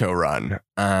Naruto run?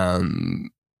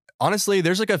 Honestly,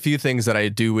 there's like a few things that I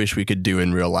do wish we could do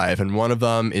in real life, and one of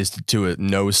them is to do it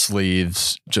no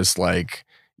sleeves, just like,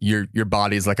 your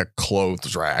body's like a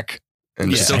clothes rack. And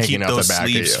you just still hanging keep out the those back of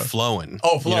sleeves you. flowing.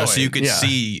 Oh, flowing. So you could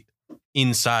see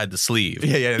inside the sleeve.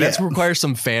 Yeah. That requires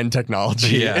some fan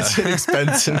technology. Yeah. It's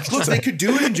expensive. Look, they could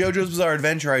do it in JoJo's Bizarre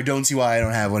Adventure. I don't see why I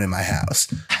don't have one in my house.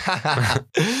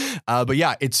 But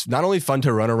yeah, it's not only fun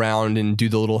to run around and do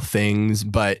the little things,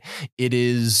 but it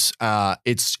is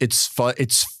it's fun.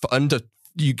 It's fun to.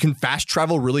 You can fast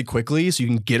travel really quickly, so you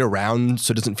can get around,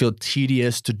 so it doesn't feel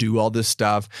tedious to do all this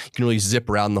stuff. You can really zip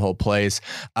around the whole place.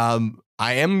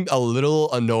 I am a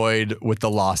little annoyed with the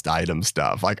lost item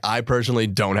stuff. Like, I personally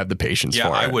don't have the patience for it.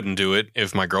 Yeah, I wouldn't do it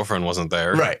if my girlfriend wasn't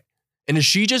there. Right. And is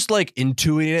she just like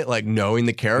intuiting it, like knowing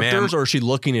the characters, or is she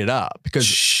looking it up? Because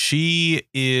she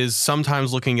is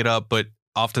sometimes looking it up, but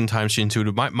oftentimes she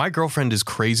intuitive. My girlfriend is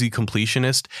crazy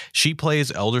completionist. She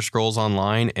plays Elder Scrolls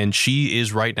Online, and she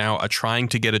is right now trying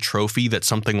to get a trophy that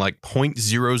something like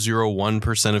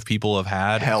 0.001% of people have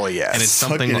had. Hell yes. And it's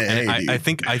something. I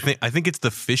think it's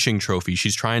the fishing trophy.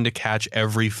 She's trying to catch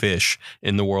every fish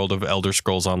in the world of Elder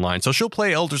Scrolls Online. So she'll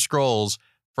play Elder Scrolls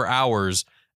for hours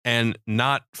and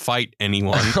not fight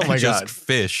anyone. Oh my just God.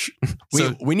 Fish.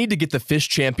 we need to get the fish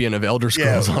champion of Elder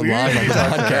Scrolls Online on the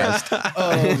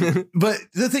podcast. But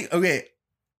the thing, okay,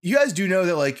 you guys do know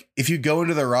that, like, if you go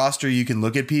into the roster, you can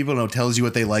look at people and it tells you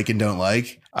what they like and don't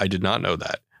like. I did not know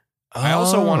that. I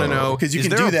also want to know, because you is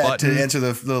can there do a that button? to answer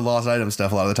the lost item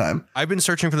stuff a lot of the time. I've been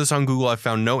searching for this on Google. I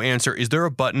found no answer. Is there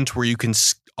a button to where you can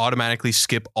automatically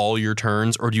skip all your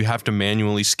turns, or do you have to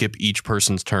manually skip each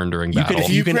person's turn during battle?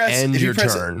 You can end your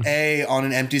turn. A on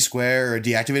an empty square or a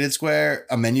deactivated square,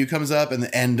 a menu comes up, and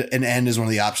the end is one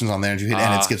of the options on there. And if you hit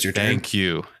end, it skips your turn. Thank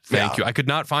you. I could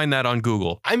not find that on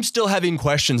Google. I'm still having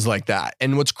questions like that.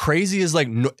 And what's crazy is, like,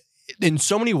 in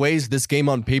so many ways, this game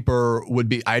on paper would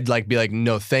be, I'd like be like,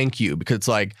 no, thank you. Because it's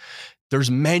like, there's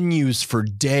menus for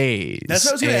days. That's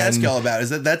what I was going to ask y'all about. Is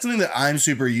that's something that I'm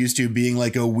super used to, being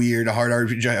like a weird hard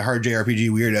JRPG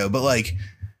weirdo. But, like,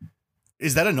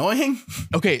 is that annoying?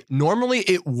 Okay, normally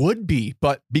it would be,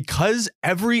 but because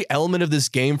every element of this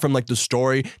game, from like the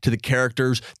story to the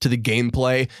characters to the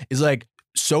gameplay, is like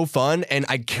so fun, and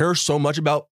I care so much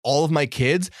about all of my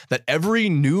kids, that every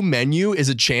new menu is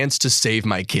a chance to save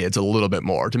my kids a little bit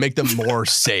more, to make them more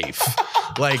safe.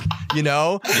 Like, you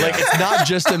know, like, it's not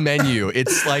just a menu.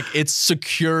 It's like, it's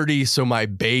security so my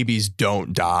babies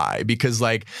don't die. Because,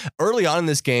 like, early on in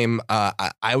this game,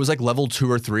 I was like level 2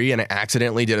 or 3, and I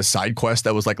accidentally did a side quest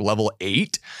that was like level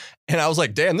 8. And I was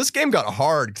like, damn, this game got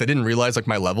hard, because I didn't realize like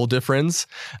my level difference.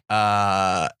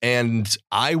 And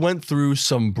I went through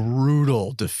some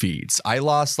brutal defeats. I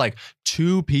lost like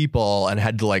 2 people and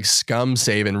had to like scum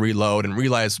save and reload and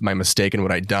realize my mistake and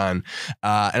what I'd done.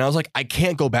 And I was like, I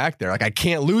can't go back there. Like, I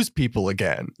can't lose people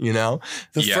again, you know?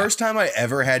 The first time I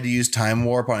ever had to use Time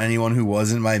Warp on anyone who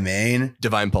wasn't my main,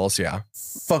 Divine Pulse, yeah.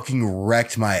 fucking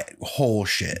wrecked my whole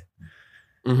shit.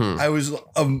 Mm-hmm.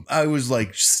 I was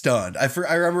like stunned.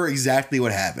 I remember exactly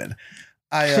what happened.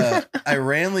 I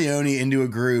ran Leone into a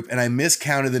group, and I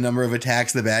miscounted the number of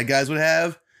attacks the bad guys would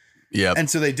have. Yeah. And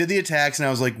so they did the attacks, and I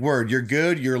was like, word, you're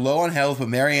good. You're low on health, but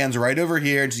Marianne's right over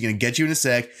here, and she's going to get you in a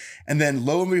sec. And then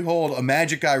lo and behold, a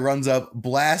magic guy runs up,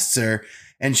 blasts her,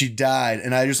 and she died.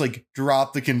 And I just like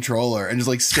dropped the controller and just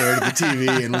like stared at the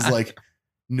TV and was like,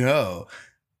 no,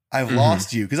 I've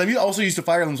lost you. Because I'm also used to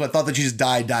Fire Emblem, so I thought that she just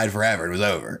died forever. It was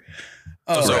over.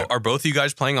 So are both of you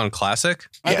guys playing on Classic?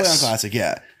 I play on Classic,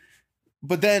 yeah.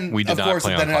 But then, we did of course,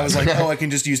 not play then on I was like, oh, I can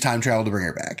just use time travel to bring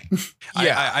her back.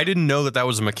 Yeah, I didn't know that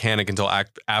was a mechanic until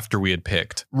after we had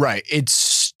picked. Right. It's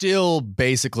still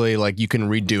basically like you can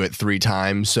redo it 3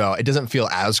 times, so it doesn't feel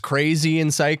as crazy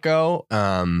in Psycho.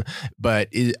 But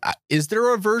is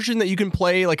there a version that you can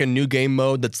play, like a new game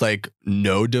mode that's like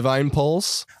no Divine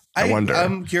Pulse? I wonder.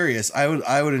 I'm curious. I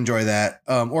would enjoy that.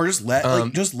 Or just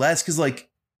less, because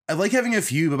like I like having a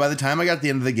few, but by the time I got to the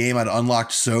end of the game, I'd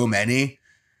unlocked so many.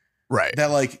 Right.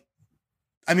 That like,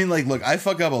 I mean, like, look, I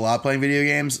fuck up a lot playing video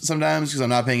games sometimes because I'm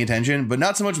not paying attention, but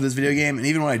not so much with this video game. And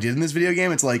even when I did in this video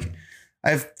game, it's like I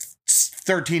have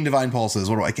 13 Divine Pulses.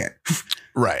 What do I care?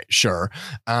 Right. Sure.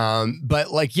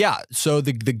 But like, yeah. So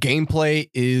the gameplay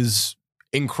is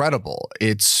incredible.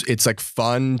 It's like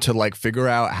fun to like figure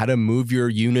out how to move your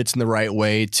units in the right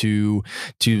way to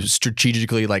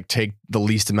strategically like take the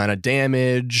least amount of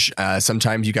damage.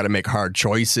 Sometimes you got to make hard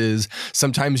choices.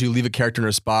 Sometimes you leave a character in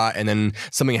a spot and then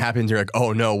something happens. You're like,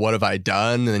 oh no, what have I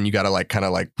done? And then you got to like kind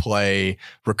of like play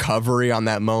recovery on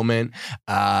that moment.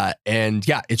 And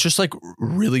yeah, it's just like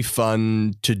really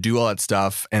fun to do all that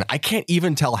stuff. And I can't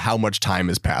even tell how much time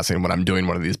is passing when I'm doing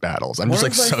one of these battles. I'm just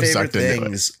like so sucked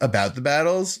into it. About the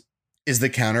battles is the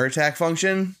counterattack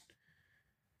function.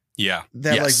 Yeah.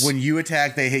 That Yes. like when you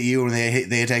attack, they hit you, and when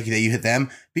they attack you, you hit them,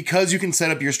 because you can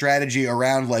set up your strategy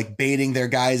around like baiting their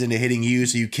guys into hitting you,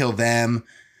 so you kill them,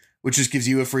 which just gives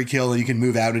you a free kill, and you can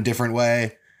move out a different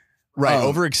way. Right.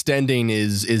 Overextending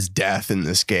is death in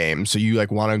this game. So you like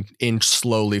want to inch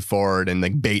slowly forward and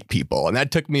like bait people. And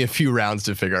that took me a few rounds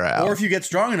to figure out. Or if you get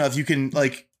strong enough, you can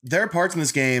like, there are parts in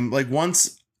this game, like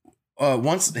once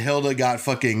Hilda got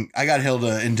I got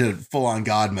Hilda into full on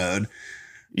God mode.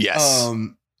 Yes.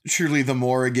 Truly the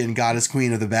Morrigan goddess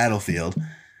queen of the battlefield.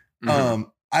 Mhm.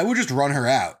 I would just run her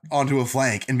out onto a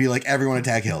flank and be like, everyone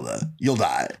attack Hilda. You'll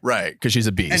die. Right. Because she's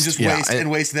a beast. And just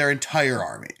waste their entire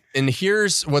army. And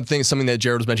here's something that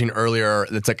Jared was mentioning earlier.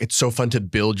 That's like, it's so fun to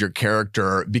build your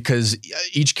character because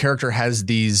each character has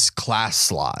these class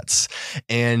slots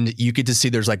and you get to see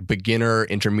there's like beginner,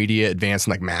 intermediate, advanced,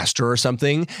 and like master or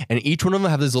something. And each one of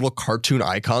them have these little cartoon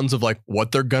icons of like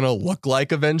what they're going to look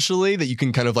like eventually, that you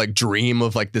can kind of like dream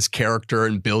of like this character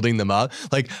and building them up.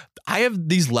 Like I have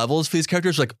these levels for these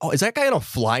characters like, oh, is that guy on a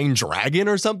flying dragon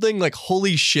or something? Like,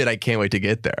 holy shit, I can't wait to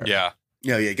get there. Yeah.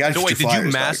 Yeah. Guys, So wait,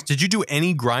 did you do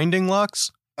any grinding,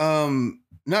 Lux?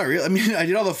 Not really. I mean, I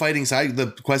did all the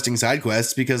questing side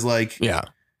quests because like, Yeah.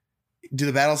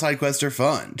 The battle side quests are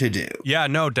fun to do. Yeah,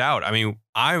 no doubt. I mean,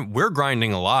 we're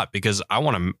grinding a lot because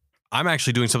I'm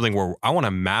actually doing something where I want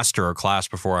to master a class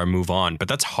before I move on, but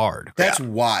that's hard. That's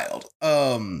wild.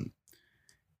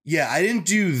 Yeah, I didn't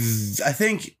do. I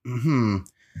think I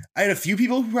had a few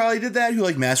people who probably did that, who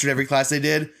like mastered every class they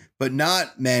did, but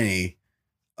not many.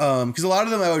 Because a lot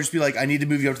of them I would just be like, I need to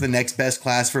move you up to the next best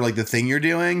class for like the thing you're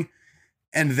doing,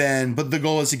 and then but the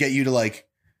goal is to get you to like,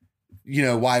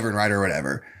 Wyvern Rider or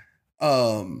whatever.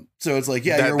 So it's like,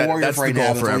 yeah, you're a warrior for right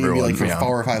now, but only be like for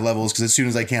 4 or 5 levels, because as soon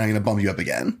as I can, I'm gonna bump you up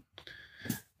again.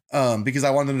 Because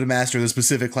I want them to master the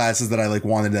specific classes that I like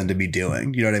wanted them to be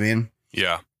doing. You know what I mean?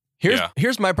 Yeah.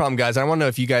 Here's my problem, guys. I want to know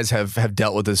if you guys have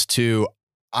dealt with this too.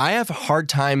 I have a hard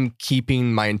time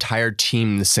keeping my entire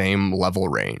team the same level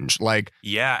range. Like,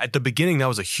 yeah, at the beginning, that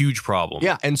was a huge problem.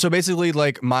 Yeah. And so basically,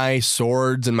 like, my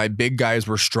swords and my big guys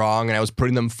were strong and I was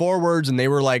putting them forwards and they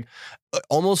were like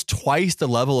almost twice the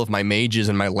level of my mages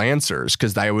and my lancers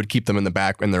because I would keep them in the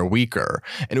back and they're weaker.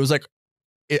 And it was like,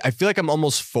 I feel like I'm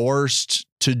almost forced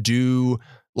to do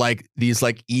like these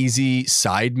like easy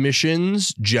side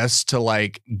missions just to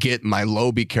like get my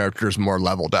Lobby characters more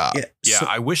leveled up. Yeah,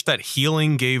 I wish that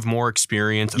healing gave more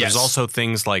experience. Yes. There's also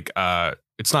things like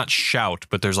it's not shout,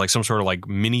 but there's like some sort of like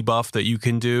mini buff that you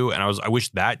can do, and I wish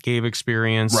that gave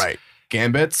experience. Right.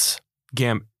 Gambits?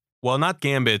 Well, not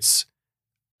gambits.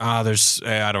 I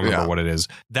don't remember what it is.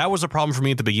 That was a problem for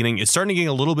me at the beginning. It's starting to get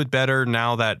a little bit better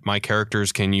now that my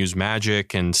characters can use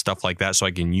magic and stuff like that, so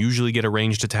I can usually get a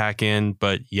ranged attack in.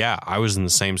 But yeah, I was in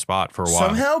the same spot for a while.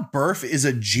 Somehow Burf is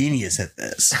a genius at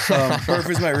this. Burf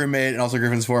is my roommate and also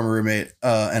Griffin's former roommate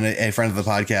and a friend of the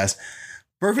podcast.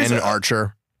 Burf is an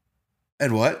archer.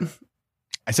 And what?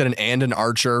 I said an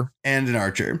archer. And an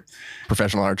archer.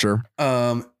 Professional archer.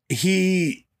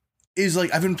 He is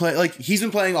like, he's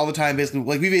been playing all the time, basically.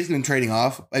 Like, we've basically been trading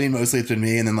off. I mean, mostly it's been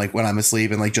me, and then like when I'm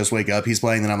asleep and like just wake up, he's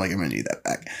playing, then I'm like, I'm gonna need that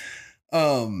back.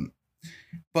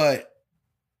 But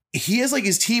he has like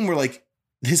his team where like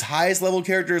his highest level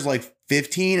character is like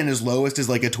 15 and his lowest is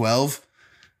like a 12.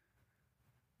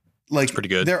 Like, that's pretty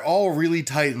good. They're all really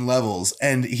tight in levels,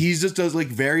 and he just does like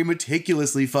very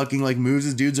meticulously fucking like moves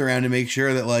his dudes around to make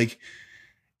sure that like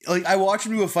I watched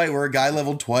him do a fight where a guy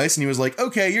leveled twice and he was like,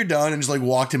 okay, you're done, and just like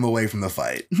walked him away from the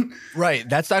fight. Right.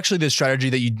 That's actually the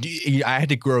strategy that I had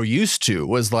to grow used to,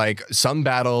 was like some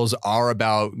battles are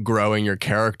about growing your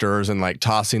characters and like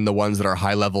tossing the ones that are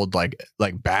high leveled like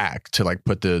back to like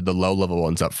put the low level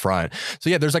ones up front. So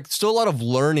yeah, there's like still a lot of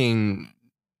learning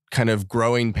kind of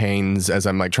growing pains as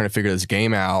I'm like trying to figure this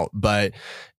game out, but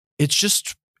it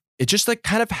just like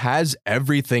kind of has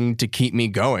everything to keep me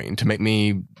going, to make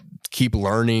me keep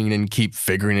learning and keep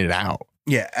figuring it out.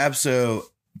 Yeah, absolutely.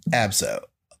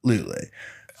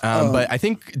 But I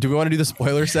think, do we want to do the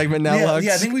spoiler segment now, Lux?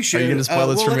 Yeah, I think we should. Are you going to spoil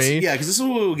this for me? Yeah, because this is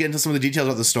where we'll get into some of the details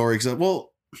about the story. Let's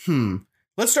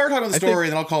start talking about the story,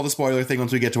 and then I'll call the spoiler thing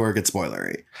once we get to where it gets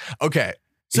spoilery. Okay,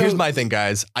 so here's my thing,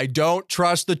 guys. I don't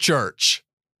trust the church.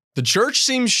 The church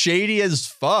seems shady as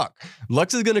fuck.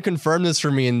 Lux is going to confirm this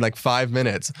for me in like 5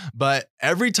 minutes. But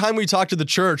every time we talk to the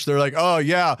church, they're like, oh,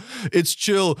 yeah, it's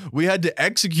chill. We had to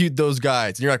execute those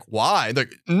guys. And you're like, why? They're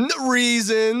like,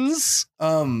 reasons.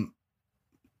 You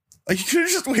could have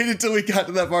just waited till we got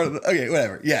to that part of the... Okay,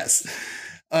 whatever. Yes.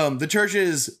 The church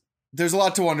is... There's a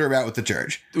lot to wonder about with the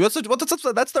church. That's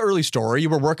the early story. You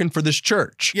were working for this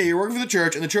church. Yeah, you're working for the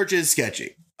church, and the church is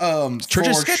sketchy. Church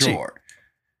is sketchy. Sure.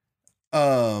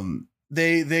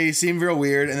 They seem real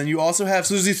weird. And then you also have,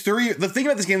 so there's these three, the thing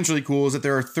about this game that's really cool is that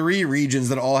there are three regions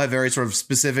that all have very sort of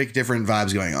specific different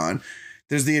vibes going on.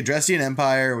 There's the Adrestian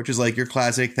Empire, which is like your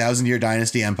classic 1,000-year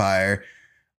dynasty empire.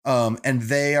 And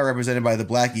they are represented by the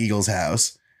Black Eagles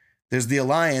house. There's the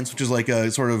Alliance, which is like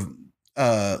a sort of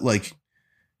like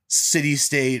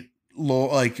city-state,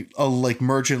 like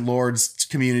merchant lords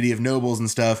community of nobles and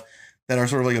stuff that are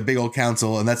sort of like a big old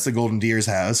council, and that's the Golden Deer's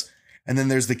house. And then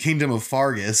there's the Kingdom of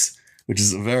Fargus, which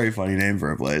is a very funny name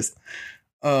for a place,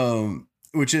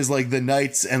 which is like the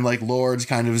knights and like lords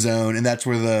kind of zone, and that's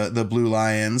where the Blue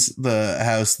Lions, the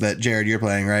house that Jared, you're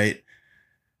playing, right?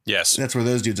 Yes. That's where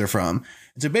those dudes are from.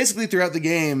 And so basically throughout the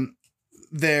game,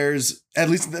 there's, at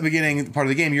least at the beginning part of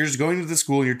the game, you're just going to the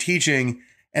school and you're teaching,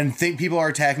 and people are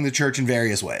attacking the church in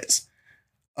various ways.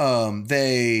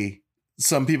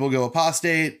 Some people go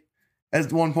apostate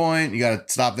at one point. You got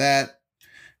to stop that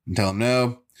and tell them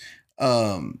no.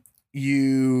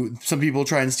 Some people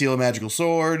try and steal a magical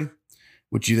sword,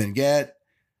 which you then get,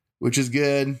 which is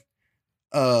good.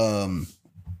 What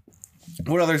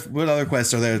other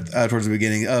quests are there towards the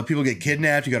beginning? People get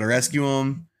kidnapped. You got to rescue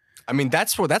them. I mean,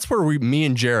 that's where me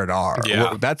and Jared are.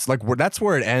 Yeah. That's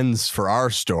where it ends for our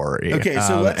story. Okay,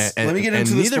 so let me get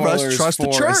into the spoilers. Neither of us trust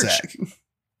the church.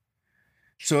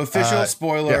 So official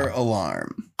spoiler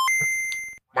alarm.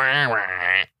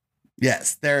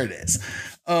 Yes, there it is.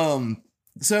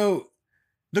 So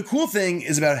the cool thing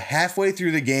is about halfway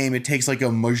through the game, it takes like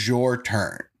a major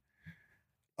turn.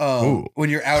 When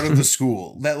you're out of the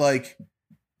school, that like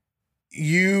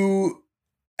you,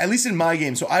 at least in my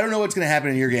game. So I don't know what's going to happen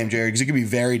in your game, Jared, because it could be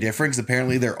very different. Because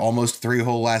apparently they're almost 3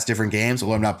 whole last different games.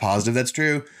 Although I'm not positive that's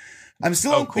true. I'm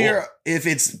still unclear if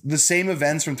it's the same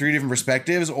events from 3 different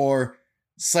perspectives or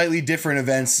slightly different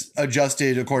events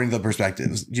adjusted according to the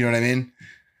perspectives. Do you know what I mean?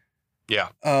 Yeah.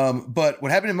 But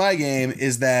what happened in my game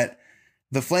is that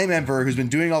the Flame Emperor, who's been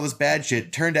doing all this bad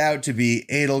shit, turned out to be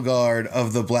Edelgard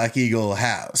of the Black Eagle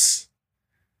house.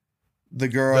 The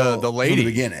girl, the lady from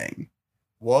the beginning.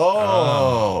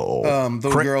 Whoa. The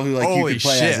girl who like holy you could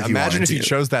play shit. as if Imagine if you you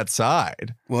chose that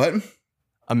side. What?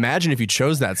 Imagine if you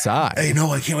chose that side. Hey,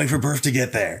 no, I can't wait for Birth to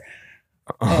get there.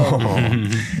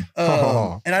 And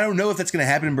I don't know if that's going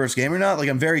to happen in Birth's game or not. Like,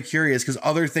 I'm very curious because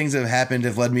other things that have happened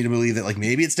have led me to believe that like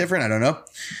maybe it's different. I don't know.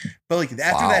 But like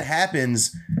after that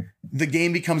happens, the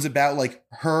game becomes about like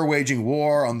her waging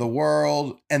war on the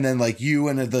world, and then like you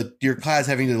and your class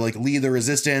having to like lead the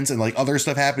resistance, and like other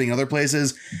stuff happening in other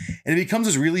places, and it becomes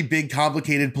this really big,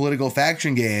 complicated political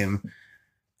faction game.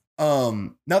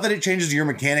 Not that it changes your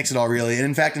mechanics at all, really, and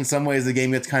in fact, in some ways, the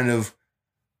game gets kind of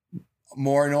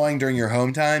more annoying during your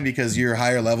home time because you're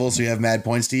higher level, so you have mad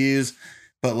points to use,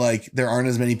 but like there aren't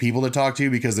as many people to talk to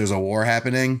because there's a war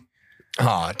happening.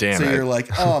 Oh, damn so it. You're like,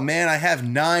 oh man, I have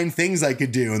 9 things I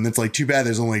could do. And it's like, too bad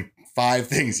there's only 5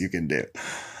 things you can do.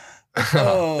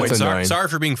 Wait, sorry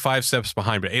for being 5 steps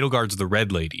behind, but Edelgard's the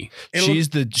red lady.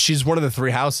 She's one of the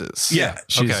 3 houses. Yeah.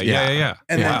 Okay. Yeah.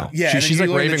 And wow. She's like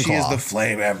Ravenclaw. She is the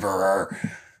Flame Emperor.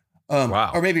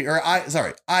 Wow.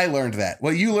 I learned that.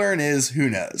 What you learn is who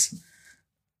knows.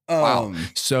 Wow.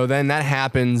 So then that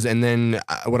happens, and then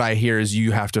what I hear is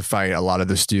you have to fight a lot of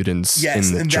the students. Yes,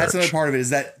 in the and church. that's another part of it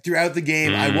is that throughout the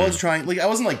game, I was trying, like, I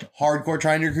wasn't like hardcore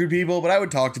trying to recruit people, but I would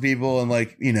talk to people and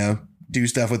like, you know, do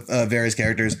stuff with various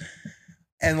characters,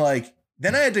 and like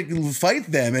then I had to fight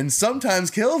them and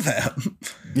sometimes kill them.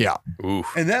 Yeah, oof.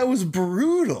 And that was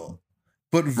brutal,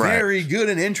 but very good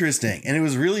and interesting, and it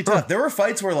was really tough. There were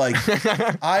fights where like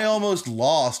I almost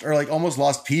lost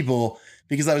people.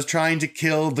 Because I was trying to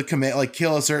kill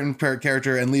kill a certain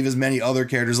character and leave as many other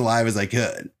characters alive as I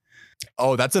could.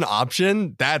 Oh, that's an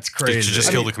option? That's crazy. To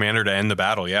just kill the commander to end the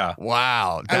battle, yeah.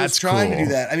 Wow, that's I was trying cool. to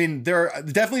do that. I mean, there are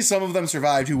definitely some of them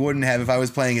survived who wouldn't have if I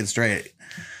was playing it straight.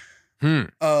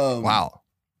 Wow.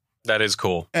 That is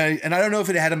cool. And I don't know if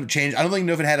it had a change. I don't really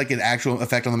know if it had like an actual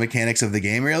effect on the mechanics of the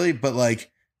game, really. But like,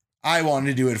 I wanted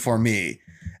to do it for me.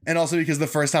 And also because the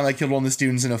first time I killed one of the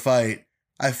students in a fight,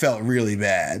 I felt really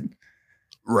bad.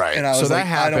 Right. And I was like,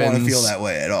 I don't want to feel that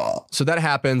way at all. So that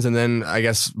happens. And then I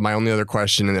guess my only other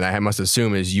question, and that I must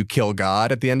assume, is you kill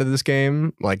God at the end of this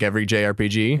game, like every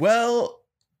JRPG? Well,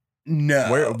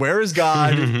 no. Where is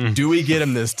God? Do we get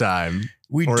him this time?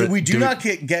 We do not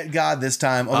get God this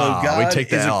time, although God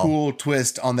is a cool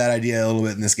twist on that idea a little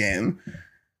bit in this game.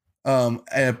 You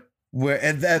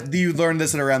learned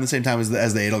this at around the same time as the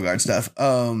Edelgard stuff.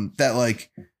 That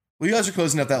like, well, you guys are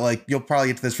close enough that like you'll probably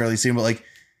get to this fairly soon, but like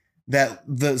that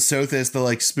the Sothis, the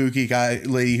like spooky guy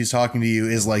lady who's talking to you,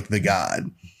 is like the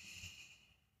god.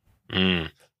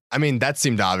 I mean, that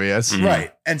seemed obvious.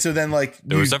 Right. And so then like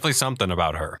there was definitely something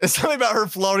about her. It's something about her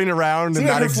floating around and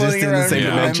not existing in the same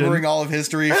dimension. Remembering all of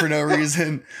history for no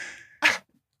reason.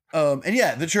 And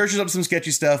yeah, the church is up to some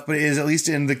sketchy stuff, but it is, at least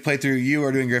in the playthrough you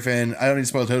are doing, Griffin, I don't need to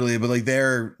spoil totally, but like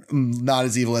they're not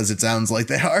as evil as it sounds like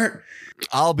they are.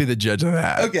 I'll be the judge of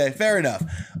that. Okay, fair enough.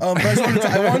 But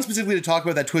I want specifically to talk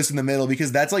about that twist in the middle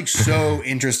because that's like so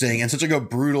interesting and such like a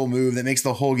brutal move that makes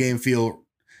the whole game feel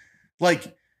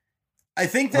like, I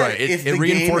think that if it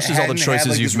reinforces all the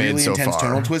choices you've made so far.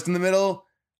 Tonal twist in the middle,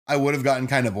 I would have gotten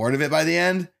kind of bored of it by the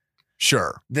end.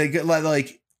 Sure. They get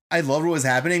like I loved what was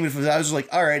happening, but I was just like,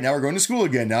 all right, now we're going to school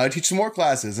again. Now I teach some more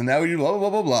classes, and now we do blah blah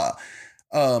blah blah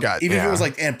blah. Even if it was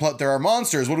like, and there are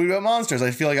monsters. What do we do about monsters?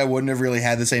 I feel like I wouldn't have really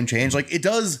had the same change. Like it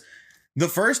does the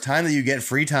first time that you get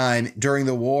free time during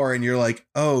the war, and you're like,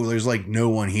 oh, there's like no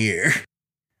one here.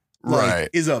 Like,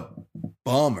 is a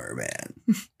bummer,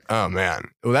 man. Oh man,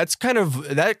 well, that kind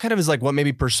of is like what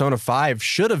maybe Persona 5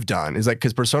 should have done, is like,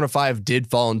 because Persona 5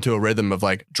 did fall into a rhythm of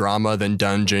like drama then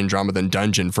dungeon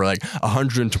for like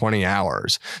 120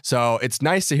 hours. So it's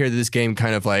nice to hear that this game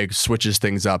kind of like switches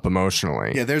things up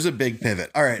emotionally. Yeah, there's a big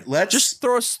pivot. All right, let's just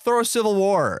throw a Civil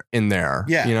War in there.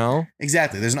 Yeah, you know,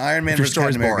 exactly. There's an Iron Man versus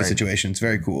Captain America situation. It's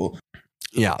very cool.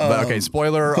 Yeah, but okay.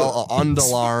 Spoiler,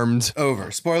 unalarmed.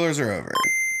 Over. Spoilers are over.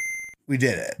 We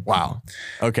did it. Wow.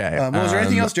 Okay. Was there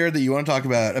anything else, Jared, that you want to talk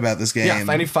about this game? Yeah.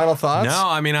 Any final thoughts? No,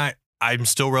 I mean, I'm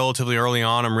still relatively early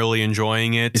on. I'm really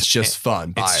enjoying it. It's just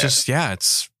fun. It's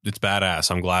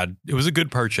badass. I'm glad it was a good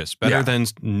purchase. Better than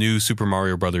new Super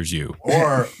Mario Brothers U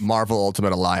or Marvel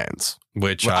Ultimate Alliance,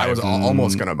 which I was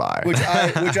almost gonna buy. Which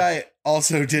I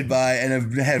also did buy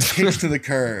and have kicked to the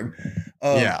curb.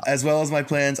 As well as my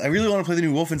plans. I really want to play the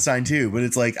new Wolfenstein 2, but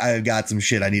it's like I've got some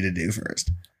shit I need to do first.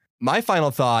 My final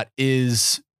thought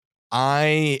is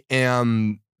I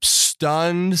am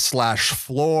stunned /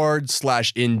 floored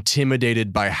 /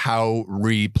 intimidated by how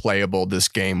replayable this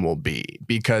game will be,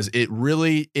 because it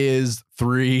really is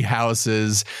 3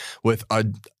 houses with a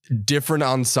different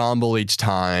ensemble each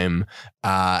time.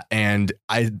 And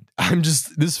I'm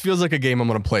just, this feels like a game I'm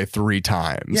going to play 3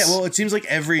 times. Yeah. Well, it seems like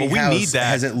every house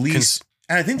has at least...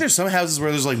 And I think there's some houses where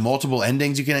there's like multiple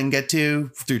endings you can get to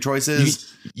through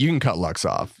choices. You can cut Lux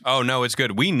off. Oh, no, it's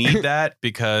good. We need that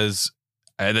because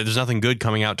there's nothing good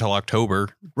coming out till October.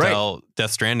 Right. Till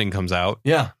Death Stranding comes out.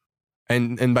 Yeah.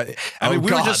 And but we were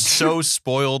just so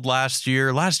spoiled last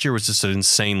year. Last year was just an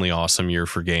insanely awesome year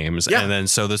for games. Yeah. And then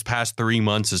so this past 3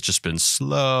 months has just been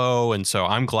slow. And so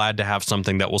I'm glad to have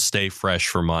something that will stay fresh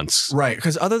for months. Right.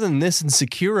 Because other than this and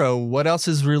Sekiro, what else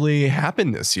has really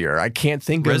happened this year? I can't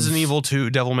think of Resident Evil 2,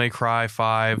 Devil May Cry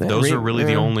 5. Those are really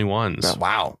the only ones.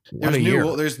 Wow.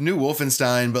 There's new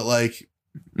Wolfenstein, but like,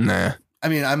 nah. I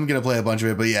mean, I'm going to play a bunch of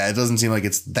it, but yeah, it doesn't seem like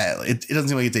it's that. It doesn't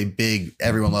seem like it's a big,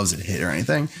 everyone loves it hit or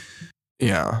anything.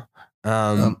 Yeah.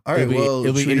 All right.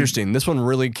 It'll be interesting. This one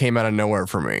really came out of nowhere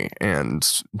for me, and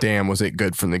damn, was it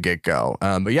good from the get-go.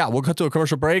 But yeah, we'll cut to a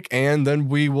commercial break, and then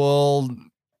we will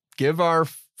give our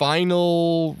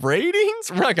final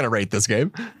ratings. We're not going to rate this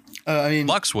game. I mean,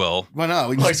 Lux will. Why not?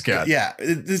 We can Lux can. Yeah,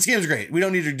 this game's great. We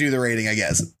don't need to do the rating, I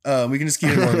guess. We can just keep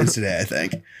it more this today, I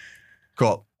think.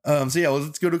 Cool. So yeah,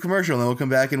 let's go to a commercial, and then we'll come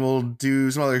back and we'll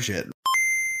do some other shit.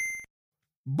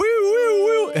 Woo, woo,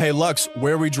 woo. Hey, Lux,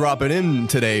 where are we dropping in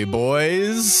today,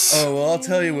 boys? Oh, well, I'll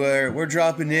tell you where. We're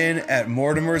dropping in at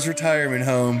Mortimer's retirement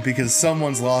home because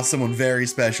someone's lost someone very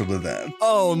special to them.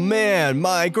 Oh, man,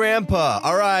 my grandpa.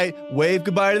 All right, wave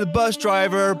goodbye to the bus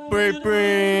driver. Beep,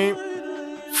 beep.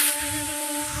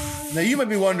 Now, you might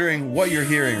be wondering what you're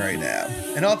hearing right now,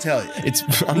 and I'll tell you.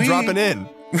 I'm dropping in.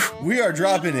 We are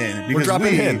dropping in because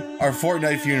we are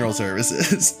Fortnite Funeral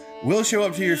Services. We'll show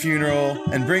up to your funeral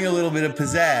and bring a little bit of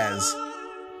pizzazz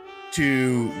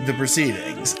to the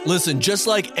proceedings. Listen, just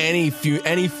like any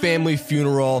family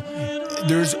funeral,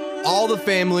 there's all the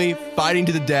family fighting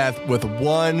to the death with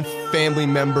one family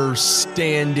member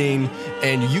standing,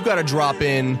 and you got to drop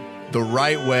in the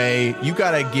right way. You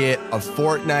got to get a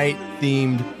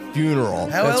Fortnite-themed funeral.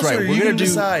 How else are you going to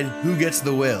decide who gets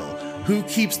the will? Who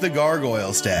keeps the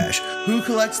gargoyle stash? Who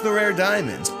collects the rare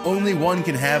diamonds? Only one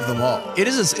can have them all.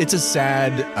 It's a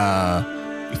sad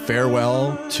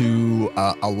farewell to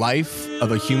a life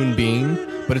of a human being,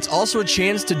 but it's also a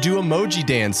chance to do emoji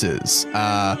dances.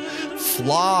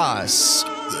 Floss,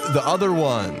 the other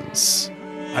ones.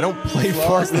 I don't play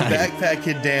Floss, Fortnite. The Backpack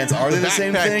Kid dance. Are they the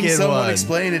same thing? Someone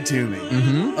explain it to me.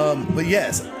 Mm-hmm. But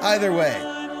yes, either way,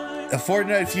 a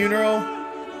Fortnite funeral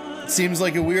seems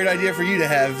like a weird idea for you to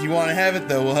have. If you want to have it,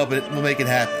 though, we'll make it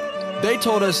happen. They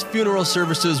told us funeral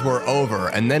services were over,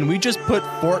 and then we just put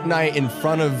Fortnite in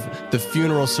front of the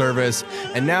funeral service,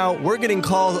 and now we're getting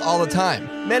calls all the time.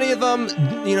 Many of them,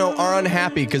 are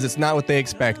unhappy because it's not what they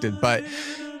expected, but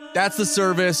that's the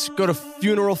service. Go to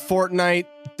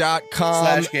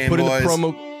funeralfortnite.com.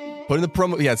 Put in the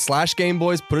promo,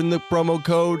 /GameBoys. Put in the promo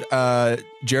code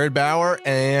Jared Bauer,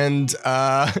 and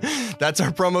that's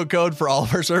our promo code for all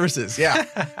of our services. Yeah,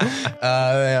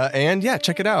 and yeah,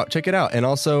 check it out, and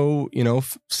also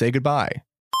say goodbye.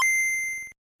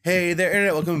 Hey there,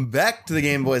 Internet. Welcome back to the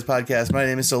Game Boys podcast. My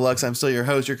name is still Lux. I'm still your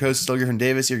host. Your co-host is still Griffin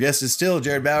Davis. Your guest is still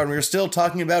Jared Bauer, and we're still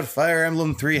talking about Fire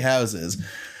Emblem Three Houses.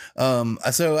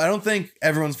 So I don't think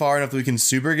everyone's far enough that we can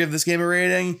super give this game a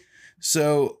rating.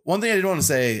 So one thing I did want to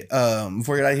say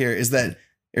before we get out of here is that,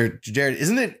 Jared,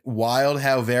 isn't it wild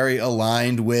how very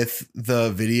aligned with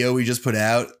the video we just put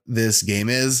out this game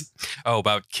is? Oh,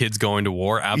 about kids going to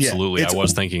war? Absolutely. Yeah, I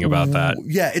was thinking about that.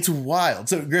 Yeah, it's wild.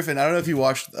 So, Griffin, I don't know if you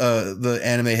watched the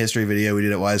anime history video we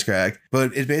did at Wisecrack,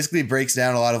 but it basically breaks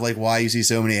down a lot of why you see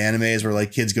so many animes where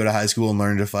kids go to high school and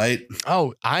learn to fight.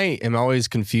 Oh, I am always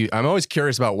confused. I'm always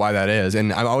curious about why that is.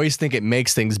 And I always think it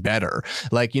makes things better.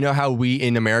 How we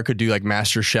in America do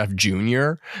Master Chef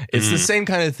Junior? It's the same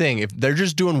kind of thing. If they're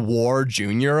just doing War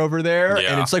Junior over there,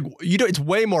 and it's it's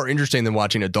way more interesting than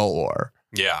watching Adult War.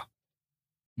 Yeah.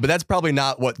 But that's probably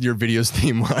not what your video's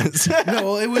theme was. No,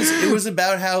 well, it was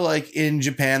about how in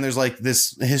Japan there's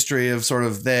this history of sort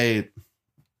of they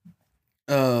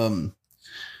in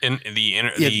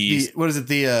the what is it,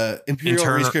 the Imperial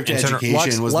Rescript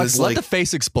Education was let the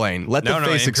face explain.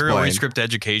 Imperial Rescript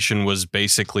Education was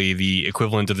basically the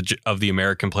equivalent of the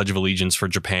American Pledge of Allegiance for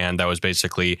Japan. That was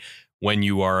basically when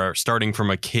you are starting from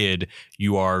a kid,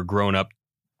 you are grown up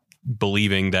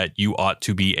believing that you ought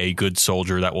to be a good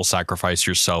soldier that will sacrifice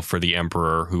yourself for the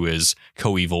emperor who is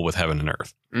co-evil with heaven and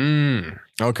earth.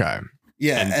 Okay.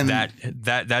 Yeah. And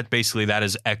that basically that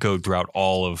is echoed throughout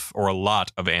a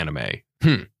lot of anime.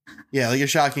 Yeah, a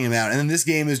shocking amount. And then this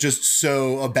game is just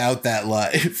so about that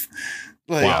life.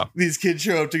 These kids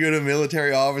show up to go to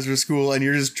military officer school and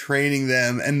you're just training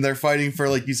them and they're fighting for,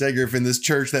 like you said, Griffin, this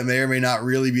church that may or may not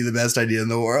really be the best idea in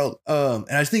the world. And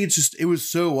I think it was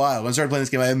so wild. When I started playing this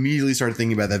game, I immediately started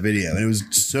thinking about that video and it was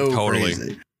so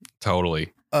crazy.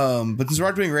 Totally. But since we're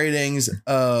not doing ratings,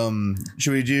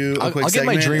 should we do a quick I'll get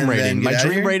my dream rating.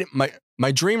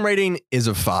 My dream rating is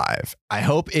a 5. I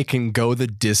hope it can go the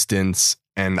distance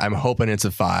and I'm hoping it's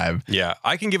a 5. Yeah,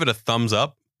 I can give it a thumbs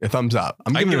up. A thumbs up.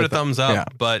 I can give it a thumbs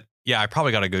up, but yeah, I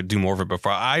probably got to go do more of it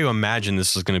before. I imagine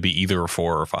this is going to be either a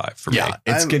 4 or 5 for me. Yeah,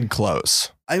 it's getting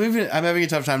close. I'm having a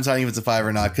tough time deciding if it's a 5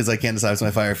 or not because I can't decide if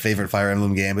it's my favorite Fire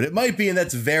Emblem game, but it might be, and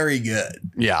that's very good.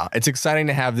 Yeah, it's exciting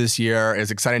to have this year. It's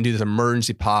exciting to do this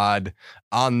emergency pod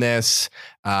on this.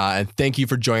 And thank you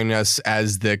for joining us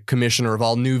as the commissioner of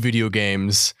all new video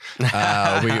games.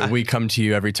 We come to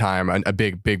you every time a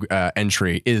big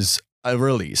entry is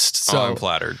released. So I'm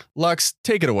flattered. Lux,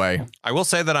 take it away. I will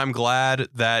say that I'm glad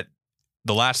that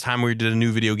the last time we did a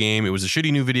new video game, it was a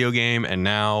shitty new video game, and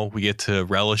now we get to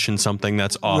relish in something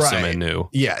that's awesome and new.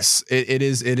 Yes, it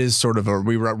is sort of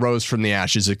we rose from the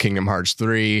ashes of Kingdom Hearts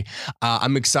 3.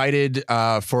 I'm excited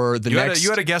for the next.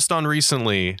 You had a guest on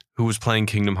recently who was playing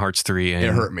Kingdom Hearts 3, and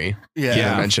it hurt me.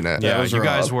 Yeah, mention it. Yeah, you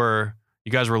guys were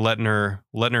letting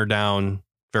her down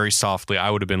very softly. I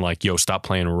would have been like, yo, stop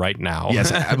playing right now.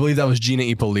 Yes, I believe that was Gina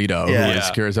Ippolito who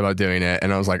was curious about doing it.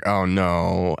 And I was like, oh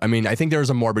no. I mean, I think there's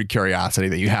a morbid curiosity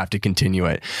that you have to continue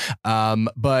it.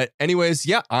 But anyways,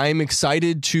 yeah, I'm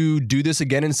excited to do this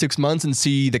again in 6 months and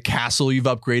see the castle you've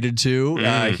upgraded to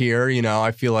here.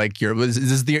 I feel like is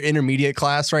this the intermediate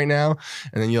class right now?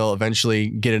 And then you'll eventually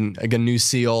get a new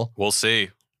seal. We'll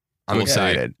see. I'm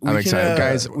excited. I'm excited,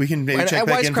 guys. We can maybe check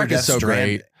back in for Death so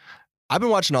Stranding. Great. I've been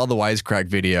watching all the Wisecrack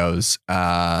videos,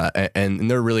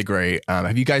 and they're really great.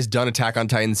 Have you guys done Attack on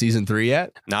Titan season 3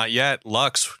 yet? Not yet.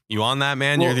 Lux, you on that,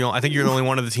 man? Well, I think you're the only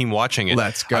one of the team watching it.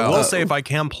 Let's go. I will say, if I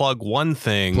can plug one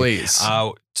thing, please.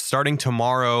 Starting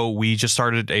tomorrow, we just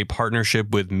started a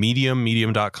partnership with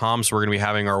medium.com. So we're going to be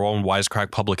having our own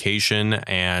Wisecrack publication.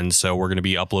 And so we're going to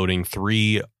be uploading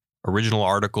 3 original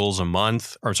articles a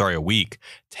week,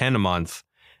 10 a month.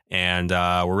 And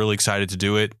we're really excited to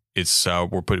do it. It's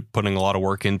we're putting a lot of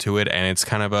work into it, and it's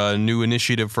kind of a new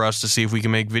initiative for us to see if we can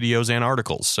make videos and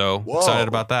articles. So excited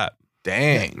about that.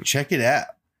 Dang. Yeah, check it out.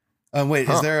 Wait,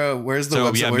 is there where's the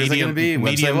website? Where's it going to be?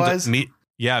 Website-wise?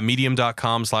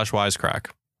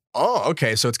 Medium.com/Wisecrack. Oh,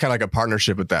 okay. So it's kind of like a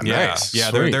partnership with them. Yeah, Nice. yeah.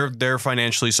 Sweet. They're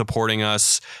financially supporting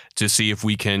us to see if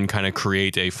we can kind of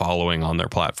create a following on their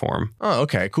platform. Oh,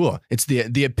 okay, cool. It's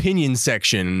the opinion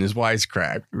section is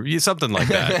Wisecrack. Yeah, something like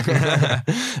that.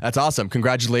 That's awesome.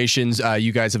 Congratulations.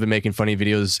 You guys have been making funny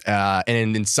videos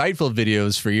and insightful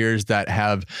videos for years that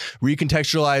have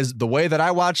recontextualized the way that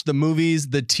I watch the movies,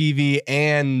 the TV,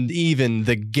 and even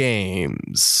the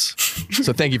games.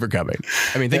 So thank you for coming.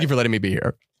 I mean, thank you for letting me be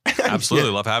here.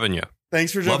 Absolutely. Love having you.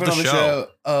 Thanks for jumping on the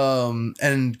show.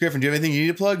 And Griffin, do you have anything you need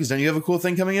to plug? Because don't you have a cool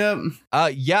thing coming up?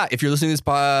 Yeah. If you're listening to this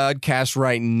podcast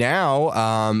right now,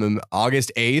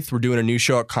 August 8th, we're doing a new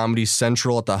show at Comedy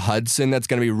Central at the Hudson. That's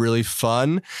going to be really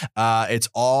fun. It's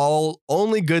all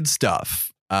only good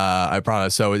stuff. I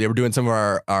promise. So we're doing some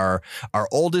of our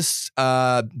oldest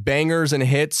bangers and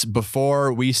hits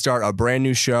before we start a brand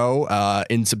new show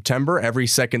in September, every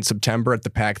second September at the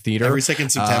Pack Theater. Every second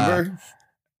September?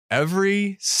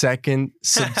 Every second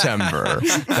September.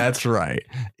 That's right.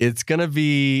 It's going to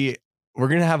be, we're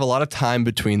going to have a lot of time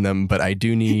between them, but I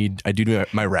do need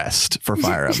my rest for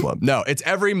Fire Emblem. No, it's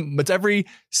every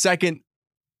second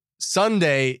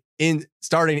Sunday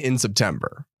starting in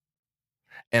September.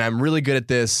 And I'm really good at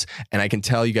this, and I can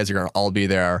tell you guys are going to all be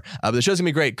there. But the show's going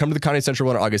to be great. Come to the Comedy Central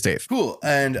one on August 8th. Cool.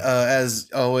 And as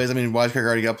always, I mean, Wisecrack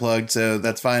already got plugged, so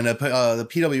that's fine. The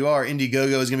PWR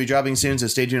Indiegogo is going to be dropping soon, so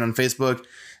stay tuned on Facebook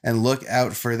and look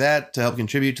out for that to help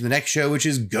contribute to the next show, which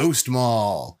is Ghost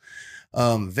Mall.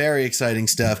 Very exciting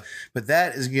stuff. But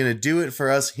that is going to do it for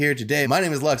us here today. My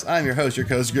name is Lux. I'm your host, your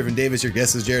co-host, Griffin Davis. Your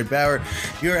guest is Jared Bauer.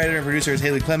 Your editor and producer is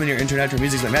Haley Clement. Your international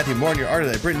music is by Matthew Moore. And your art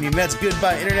is by Brittany Metz.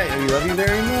 Goodbye, Internet. And we love you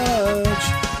very much.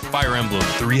 Fire Emblem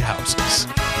 3 Houses.